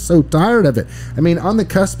I'm just so tired of it. I mean, on the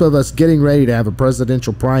cusp of us getting ready to have a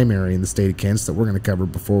presidential primary in the state of Kansas that we're going to cover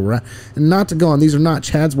before we're at, and not to go on, these are not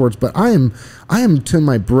Chad's words, but I am to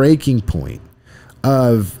my breaking point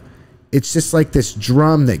of, it's just like this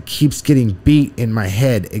drum that keeps getting beat in my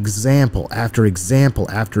head, example after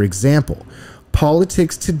example after example.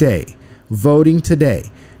 Politics today, voting today,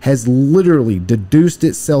 has literally deduced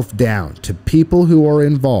itself down to people who are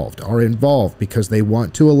involved because they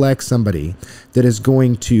want to elect somebody that is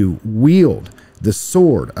going to wield the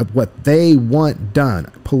sword of what they want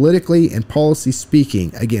done, politically and policy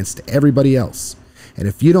speaking, against everybody else. And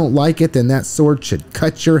if you don't like it, then that sword should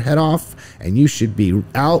cut your head off and you should be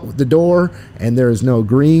out the door, and there is no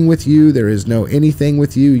agreeing with you. There is no anything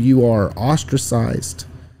with you. You are ostracized.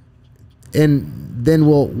 And then,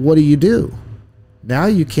 well, what do? Now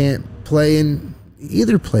you can't play in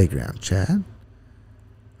either playground, Chad.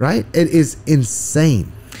 Right? It is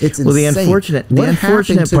insane. It's insane. Well, the unfortunate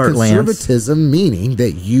part, Lance, conservatism, meaning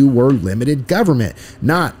that you were limited government.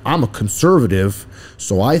 Not, I'm a conservative,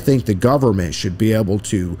 so I think the government should be able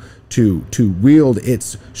to wield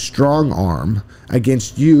its strong arm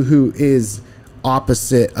against you who is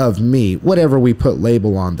opposite of me. Whatever we put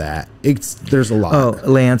label on that, there's a lot. Oh,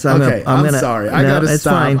 Lance, I'm sorry. I gotta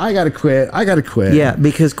stop. Fine. I gotta quit. Yeah,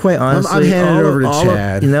 because quite honestly, I'm handing it over to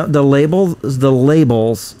Chad. The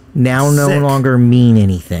labels now no longer mean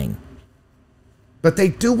anything. But they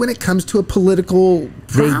do when it comes to a political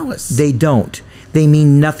prowess. They don't. They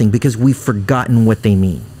mean nothing because we've forgotten what they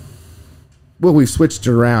mean. Well, we've switched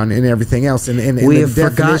around and everything else, and the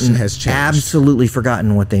definition has changed. Absolutely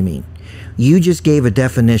forgotten what they mean. You just gave a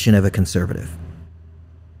definition of a conservative.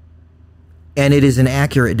 And it is an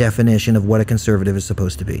accurate definition of what a conservative is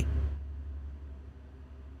supposed to be.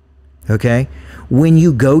 Okay? When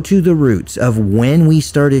you go to the roots of when we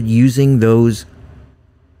started using those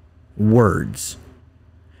words,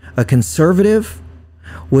 a conservative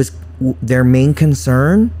was, their main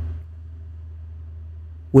concern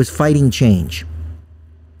was fighting change.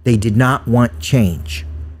 They did not want change.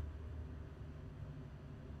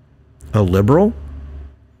 A liberal?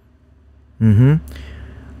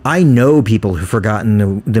 I know people who've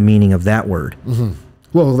forgotten the meaning of that word.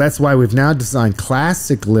 Well, that's why we've now designed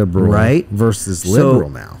classic liberal versus liberal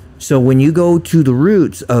now. So when you go to the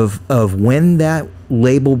roots of when that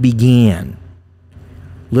label began,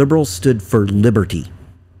 liberals stood for liberty.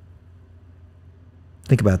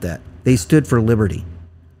 Think about that. They stood for liberty.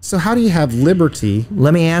 So how do you have liberty?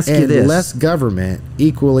 Let me ask you this. Less government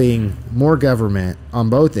equaling more government on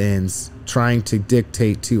both ends, trying to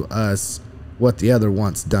dictate to us what the other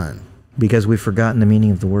wants done? Because we've forgotten the meaning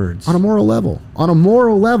of the words. On a moral level.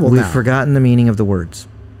 We've forgotten the meaning of the words.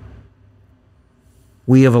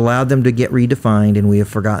 We have allowed them to get redefined, and we have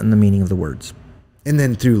forgotten the meaning of the words. And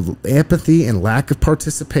then through apathy and lack of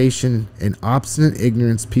participation and obstinate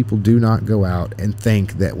ignorance, people do not go out and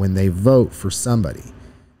think that when they vote for somebody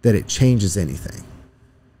that it changes anything.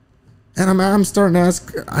 And I'm starting to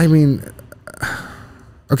ask, I mean,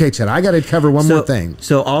 okay, Chad, I got to cover one more thing.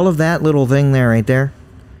 So all of that little thing there right there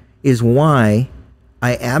is why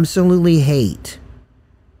I absolutely hate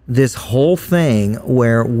this whole thing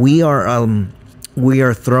where we are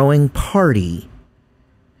throwing party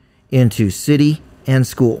into city and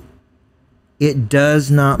school. It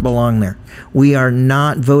does not belong there. We are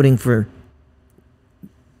not voting for...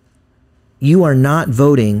 You are not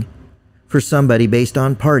voting for somebody based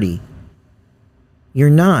on party. You're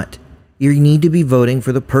not. You need to be voting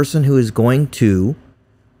for the person who is going to...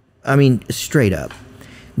 I mean, straight up.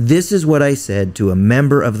 This is what I said to a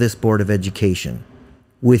member of this Board of Education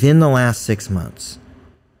within the last 6 months,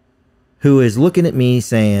 who is looking at me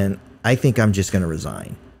saying, I think I'm just going to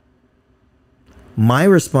resign. My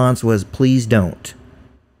response was, please don't.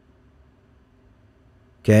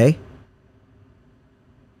 Okay?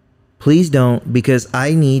 Please don't, because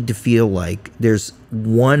I need to feel like there's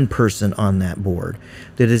one person on that board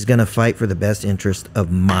that is going to fight for the best interest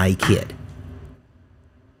of my kid.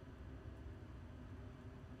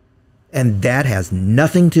 And that has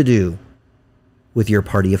nothing to do with your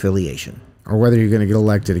party affiliation. Or whether you're going to get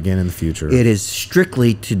elected again in the future. It is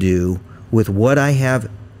strictly to do with what I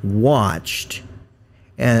have watched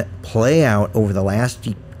and play out over the last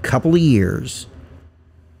couple of years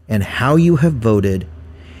and how you have voted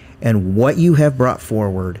and what you have brought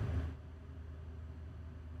forward.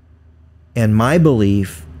 And my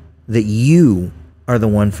belief that you are the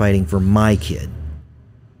one fighting for my kid.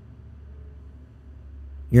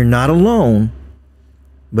 You're not alone,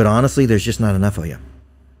 but honestly, there's just not enough of you.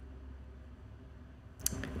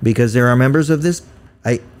 Because there are members of this,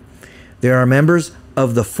 there are members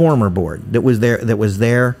of the former board that was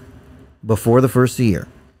there before the first of the year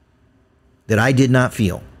that I did not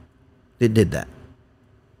feel that did that.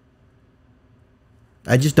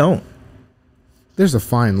 I just don't. There's a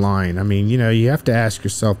fine line. I mean, you know, you have to ask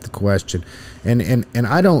yourself the question, and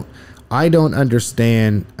I don't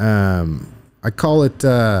understand. I call it.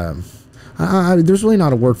 There's really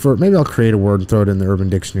not a word for it. Maybe I'll create a word and throw it in the Urban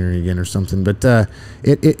Dictionary again or something. But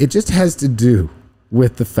it just has to do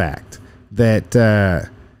with the fact that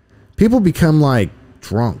people become like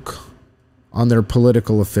drunk on their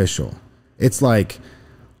political official. It's like,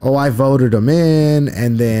 oh, I voted them in,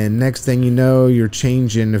 and then next thing you know, you're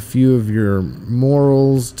changing a few of your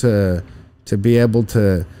morals to be able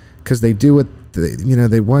to, because they do what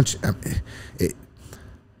they want you.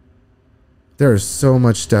 There's so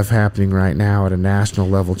much stuff happening right now at a national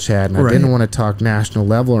level, Chad, and I didn't want to talk national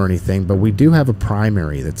level or anything, but we do have a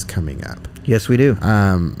primary that's coming up. Yes, we do.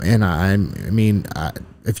 And I mean,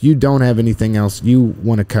 if you don't have anything else you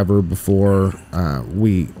want to cover before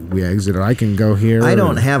we exit, or I can go here. I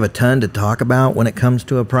don't have a ton to talk about when it comes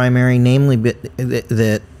to a primary, namely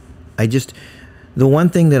that I just, the one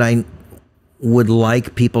thing that I would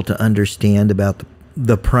like people to understand about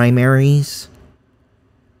the primaries,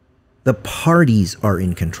 the parties are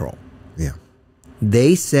in control. Yeah.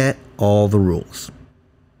 They set all the rules.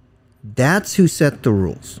 That's who set the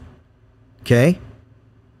rules. Okay?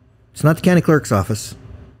 It's not the county clerk's office.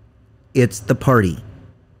 It's the party.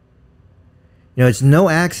 You know, it's no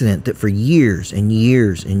accident that for years and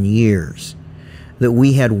years and years that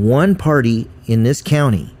we had one party in this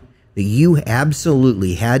county that you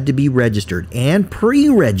absolutely had to be registered and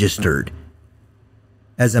pre-registered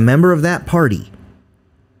as a member of that party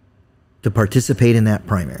to participate in that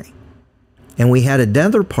primary. And we had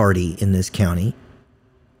another party in this county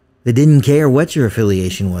that didn't care what your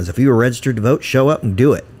affiliation was. If you were registered to vote, show up and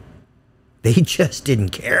do it. They just didn't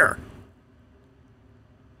care.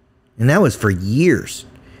 And that was for years.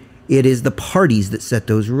 It is the parties that set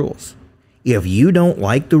those rules. If you don't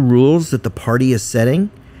like the rules that the party is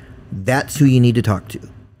setting, that's who you need to talk to.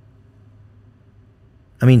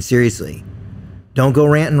 I mean, seriously. Don't go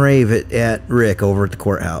rant and rave at Rick over at the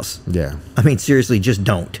courthouse. Yeah. I mean, seriously, just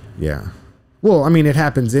don't. Yeah. Well, I mean, it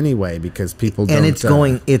happens anyway because people don't. And it's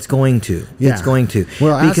going to. Yeah. It's going to.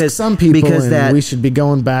 Well, because ask some people, because and we should be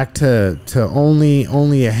going back to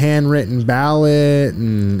only a handwritten ballot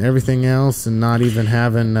and everything else, and not even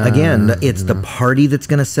having. Again, it's the party that's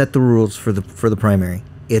going to set the rules for the primary.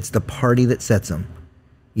 It's the party that sets them.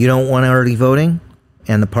 You don't want early voting,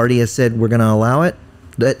 and the party has said we're going to allow it.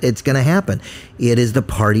 That it's going to happen. It is the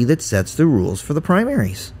party that sets the rules for the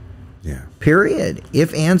primaries. Yeah. Period.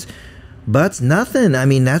 If, ands, buts, nothing. I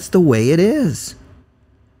mean, that's the way it is.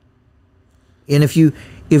 And if you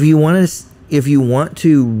want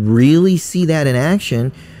to really see that in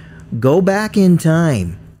action, go back in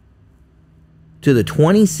time to the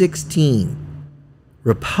 2016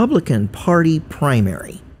 Republican Party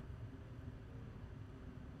primary.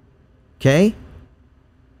 Okay?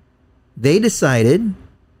 They decided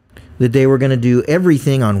that they were going to do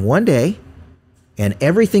everything on one day, and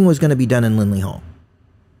everything was going to be done in Lindley Hall.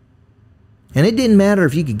 And it didn't matter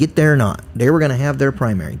if you could get there or not. They were going to have their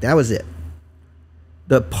primary. That was it.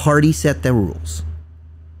 The party set the rules.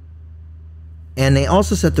 And they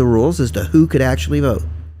also set the rules as to who could actually vote.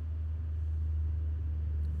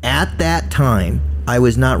 At that time, I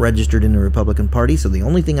was not registered in the Republican Party, so the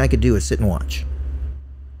only thing I could do is sit and watch.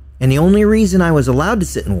 And the only reason I was allowed to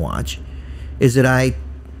sit and watch is that I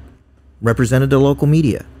represented the local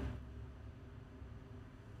media.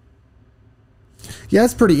 Yeah,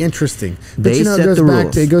 that's pretty interesting. But They set the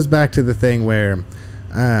rules. It goes back to the thing where,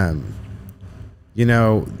 you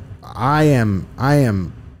know, I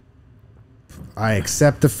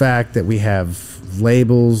accept the fact that we have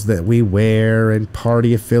labels that we wear and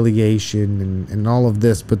party affiliation and all of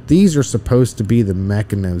this, but these are supposed to be the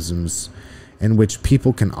mechanisms in which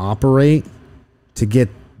people can operate to get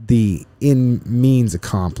the end means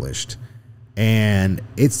accomplished. And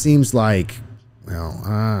it seems like,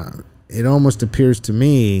 well, it almost appears to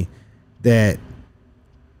me that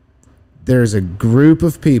there's a group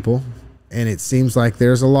of people, and it seems like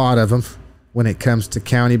there's a lot of them when it comes to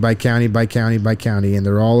county by county by county by county, and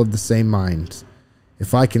they're all of the same mind.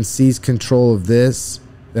 If I can seize control of this,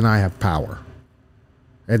 then I have power.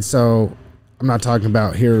 And so I'm not talking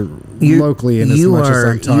about here locally in as much as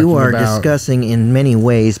I'm talking about. You are discussing in many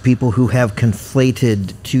ways people who have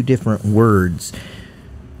conflated two different words.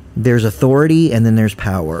 There's authority and then there's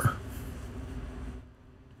power.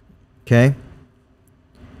 Okay?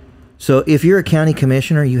 So if you're a county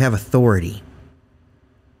commissioner, you have authority.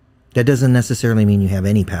 That doesn't necessarily mean you have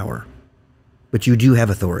any power, but you do have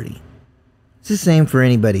authority. It's the same for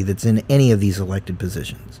anybody that's in any of these elected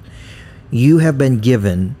positions. You have been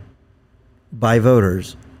given by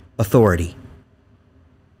voters authority.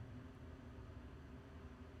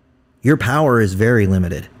 Your power is very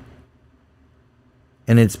limited.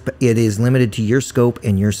 And it is limited to your scope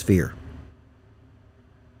and your sphere.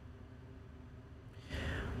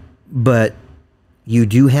 But you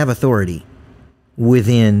do have authority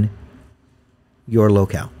within your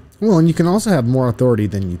locale. Well, and you can also have more authority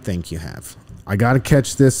than you think you have. I got to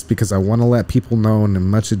catch this because I want to let people know in as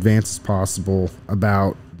much advance as possible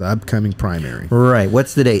about the upcoming primary. Right.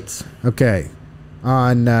 What's the dates? Okay.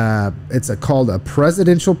 On it's called a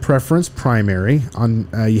presidential preference primary. On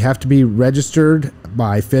you have to be registered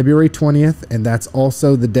by February 20th, and that's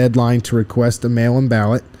also the deadline to request a mail-in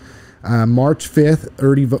ballot. March 5th,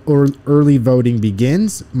 early voting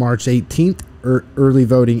begins. March 18th, early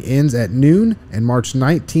voting ends at noon, and March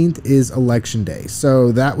 19th is election day.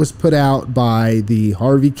 So that was put out by the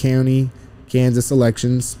Harvey County, Kansas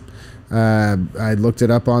elections. I looked it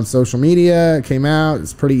up on social media. It came out.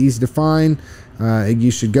 It's pretty easy to find. You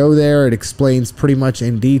should go there. It explains pretty much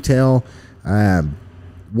in detail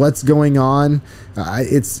what's going on.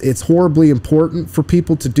 It's horribly important for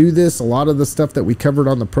people to do this. A lot of the stuff that we covered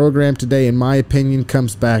on the program today, in my opinion,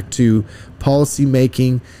 comes back to policy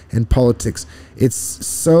making and politics. It's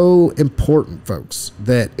so important, folks,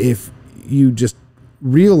 that if you just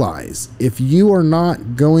realize, if you are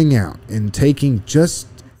not going out and taking just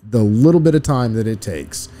the little bit of time that it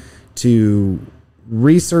takes to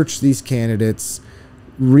research these candidates,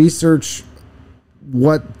 research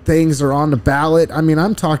what things are on the ballot. I mean,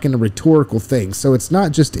 I'm talking a rhetorical thing, so it's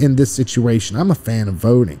not just in this situation. I'm a fan of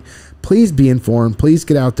voting. Please be informed. Please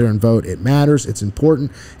get out there and vote. It matters. It's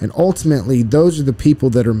important. And ultimately, those are the people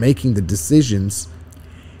that are making the decisions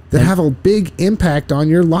that have a big impact on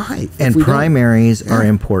your life. And primaries are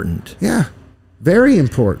important. Yeah, very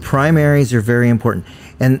important. Primaries are very important.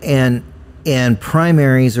 And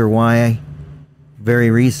primaries are why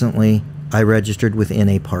very recently I registered within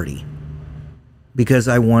a party. Because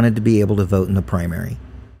I wanted to be able to vote in the primary.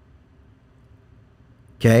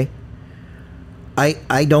 Okay?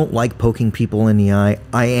 I don't like poking people in the eye.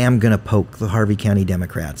 I am going to poke the Harvey County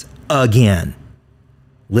Democrats again.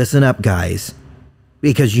 Listen up, guys.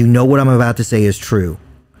 Because you know what I'm about to say is true.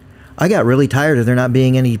 I got really tired of there not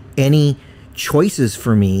being any choices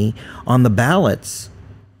for me on the ballots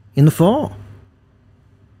in the fall.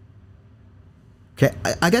 Okay?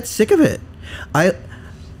 I got sick of it.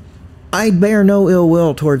 I bear no ill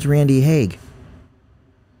will towards Randy Hague.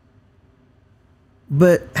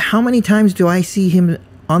 But how many times do I see him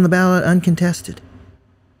on the ballot uncontested?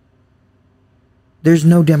 There's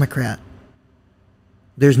no Democrat.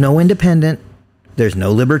 There's no independent. There's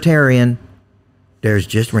no libertarian. There's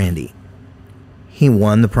just Randy. He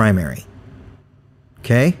won the primary.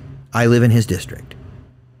 Okay? I live in his district.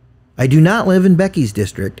 I do not live in Becky's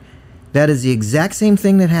district. That is the exact same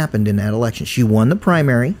thing that happened in that election. She won the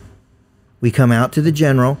primary. We come out to the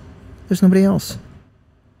general. There's nobody else.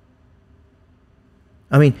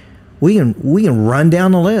 I mean, we can run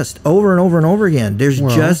down the list over and over and over again. There's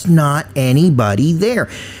just not anybody there.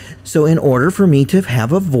 So in order for me to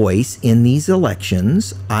have a voice in these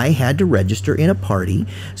elections, I had to register in a party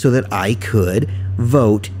so that I could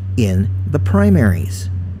vote in the primaries.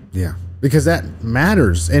 Yeah, because that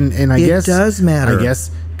matters. And I guess it does matter. I guess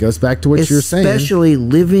it goes back to what you're saying. Especially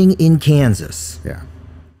living in Kansas. Yeah.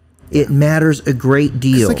 It matters a great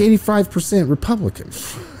deal. It's like 85% Republican.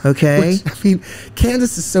 Okay. Which, I mean,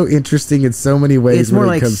 Kansas is so interesting in so many ways. It's more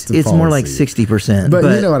like more like 60%. But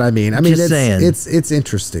you know what I mean. I mean, it's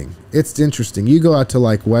interesting. It's interesting. You go out to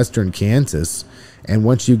like Western Kansas, and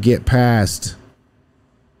once you get past,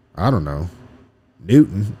 I don't know,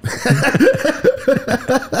 Newton.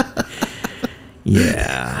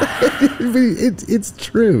 Yeah. I mean, it's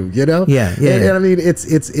true. You know. Yeah. And I mean,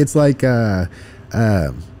 it's like.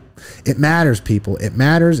 It matters, people. It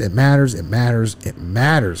matters. It matters. It matters. It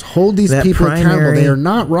matters. Hold these people accountable. They are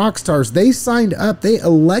not rock stars. They signed up. They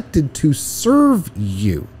elected to serve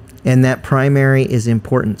you. And that primary is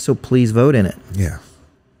important. So please vote in it. Yeah.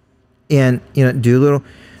 And do a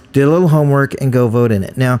little homework and go vote in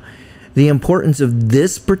it. Now, the importance of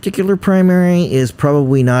this particular primary is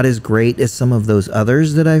probably not as great as some of those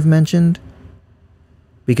others that I've mentioned,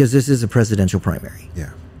 because this is a presidential primary.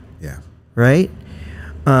 Yeah. Yeah. Right?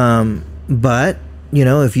 But,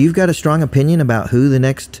 if you've got a strong opinion about who the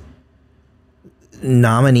next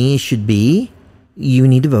nominee should be, you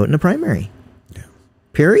need to vote in the primary. Yeah.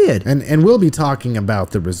 Period. And we'll be talking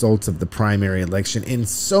about the results of the primary election in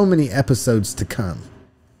so many episodes to come.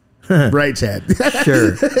 Right, Chad?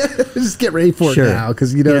 Sure. Just get ready for it now,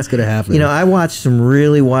 because it's going to happen. I watched some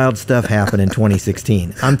really wild stuff happen in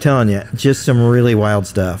 2016. I'm telling you, just some really wild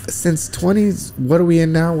stuff. Since 20s, what are we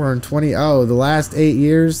in now? We're in 20. Oh, the last 8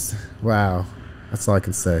 years? Wow. That's all I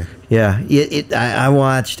can say. Yeah. I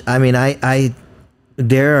watched. I mean,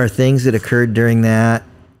 there are things that occurred during that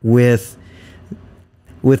with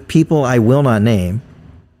people I will not name.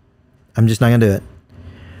 I'm just not going to do it.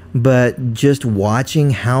 But just watching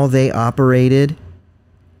how they operated,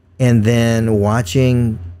 and then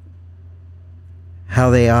watching how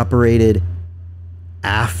they operated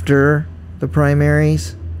after the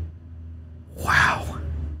primaries, wow.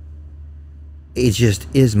 It just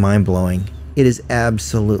is mind-blowing. It is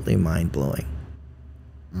absolutely mind-blowing.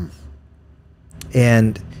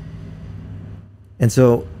 And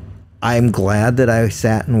so I'm glad that I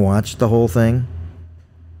sat and watched the whole thing.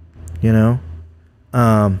 It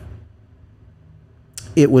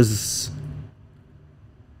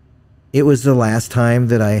was the last time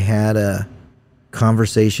that I had a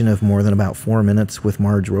conversation of more than about 4 minutes with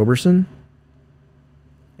Marge Roberson.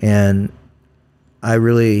 And I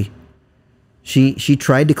really, she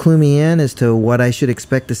tried to clue me in as to what I should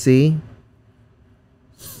expect to see.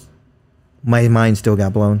 My mind still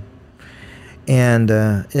got blown. And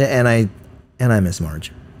I miss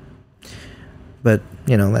Marge. But,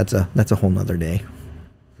 that's a whole nother day.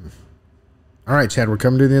 All right, Chad, we're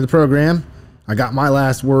coming to the end of the program. I got my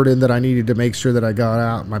last word in that I needed to make sure that I got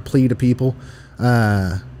out, my plea to people.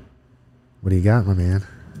 What do you got, my man?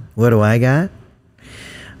 What do I got?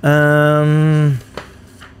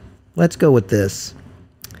 Let's go with this.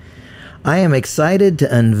 I am excited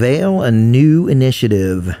to unveil a new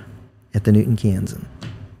initiative at the Newton Kansan.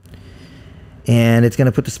 And it's going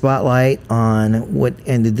to put the spotlight on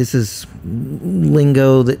and this is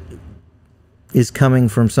lingo that is coming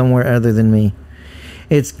from somewhere other than me.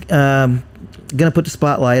 It's going to put the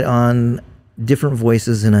spotlight on different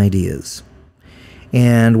voices and ideas.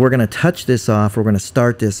 And we're going to touch this off. We're going to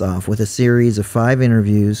start this off with a series of 5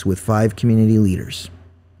 interviews with 5 community leaders.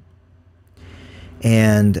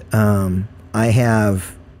 And I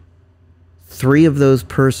have 3 of those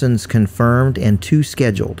persons confirmed and 2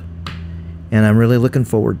 scheduled. And I'm really looking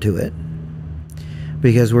forward to it,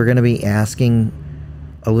 because we're going to be asking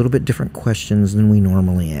a little bit different questions than we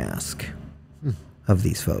normally ask of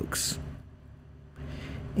these folks.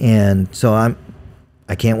 And so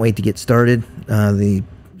I can't wait to get started. A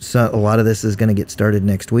lot of this is going to get started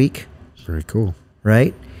next week. Very cool.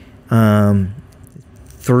 Right?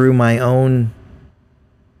 Through my own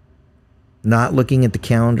not looking at the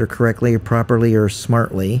calendar correctly or properly or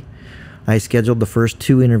smartly, I scheduled the first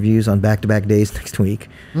 2 interviews on back-to-back days next week.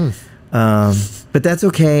 But that's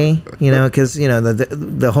okay, because,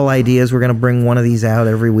 the whole idea is we're going to bring one of these out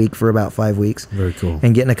every week for about 5 weeks. Very cool.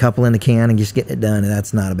 And getting a couple in the can and just getting it done, and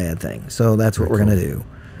that's not a bad thing. So that's what we're going to do.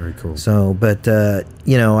 Very cool. So, but,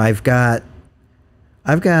 I've got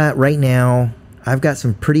right now, I've got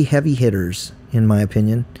some pretty heavy hitters, in my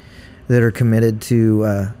opinion, that are committed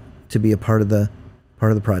to to be a part of the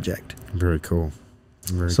project. Very cool.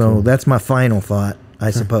 Very So cool. that's my final thought,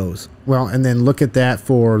 I suppose. Well, and then look at that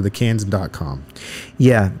for the Kansan.com.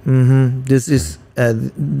 Yeah. This is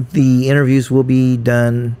the interviews will be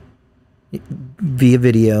done via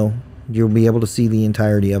video. You'll be able to see the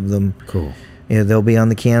entirety of them. Cool. Yeah, they'll be on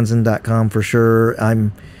the Kansan.com for sure.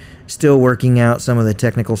 I'm still working out some of the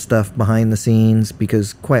technical stuff behind the scenes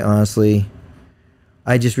because, quite honestly,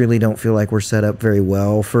 I just really don't feel like we're set up very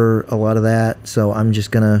well for a lot of that. So I'm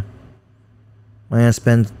just gonna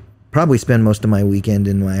probably spend most of my weekend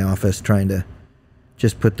in my office trying to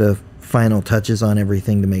just put the final touches on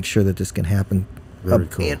everything to make sure that this can happen Very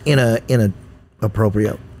cool. in a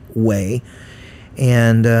appropriate way.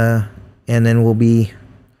 And then we'll be.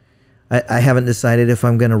 I haven't decided if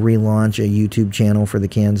I'm going to relaunch a YouTube channel for the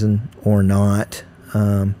Kansan or not.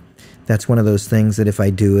 That's one of those things that if I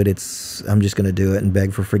do it, I'm just going to do it and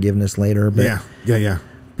beg for forgiveness later. But, Yeah.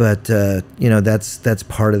 But that's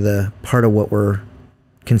part of what we're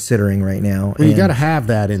considering right now. Well, you got to have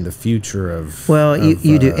that in the future of.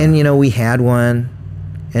 You do, and we had one,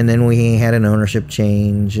 and then we had an ownership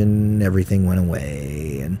change, and everything went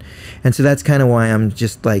away, and so that's kind of why I'm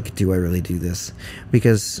just like, do I really do this?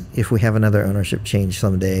 Because if we have another ownership change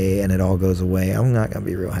someday and it all goes away, I'm not going to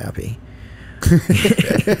be real happy.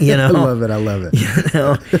 I love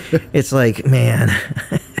it. It's like, man,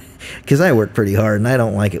 because I work pretty hard and I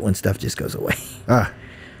don't like it when stuff just goes away.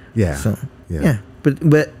 Yeah. So, yeah.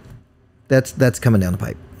 But that's coming down the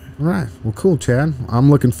pipe. All right. Well, cool, Chad. I'm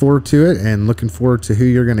looking forward to it and looking forward to who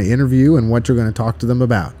you're going to interview and what you're going to talk to them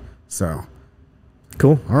about. So,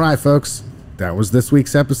 cool. All right, folks. That was this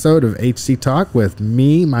week's episode of HC Talk with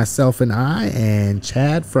me, myself, and I, and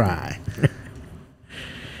Chad Frey.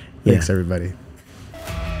 Thanks, everybody.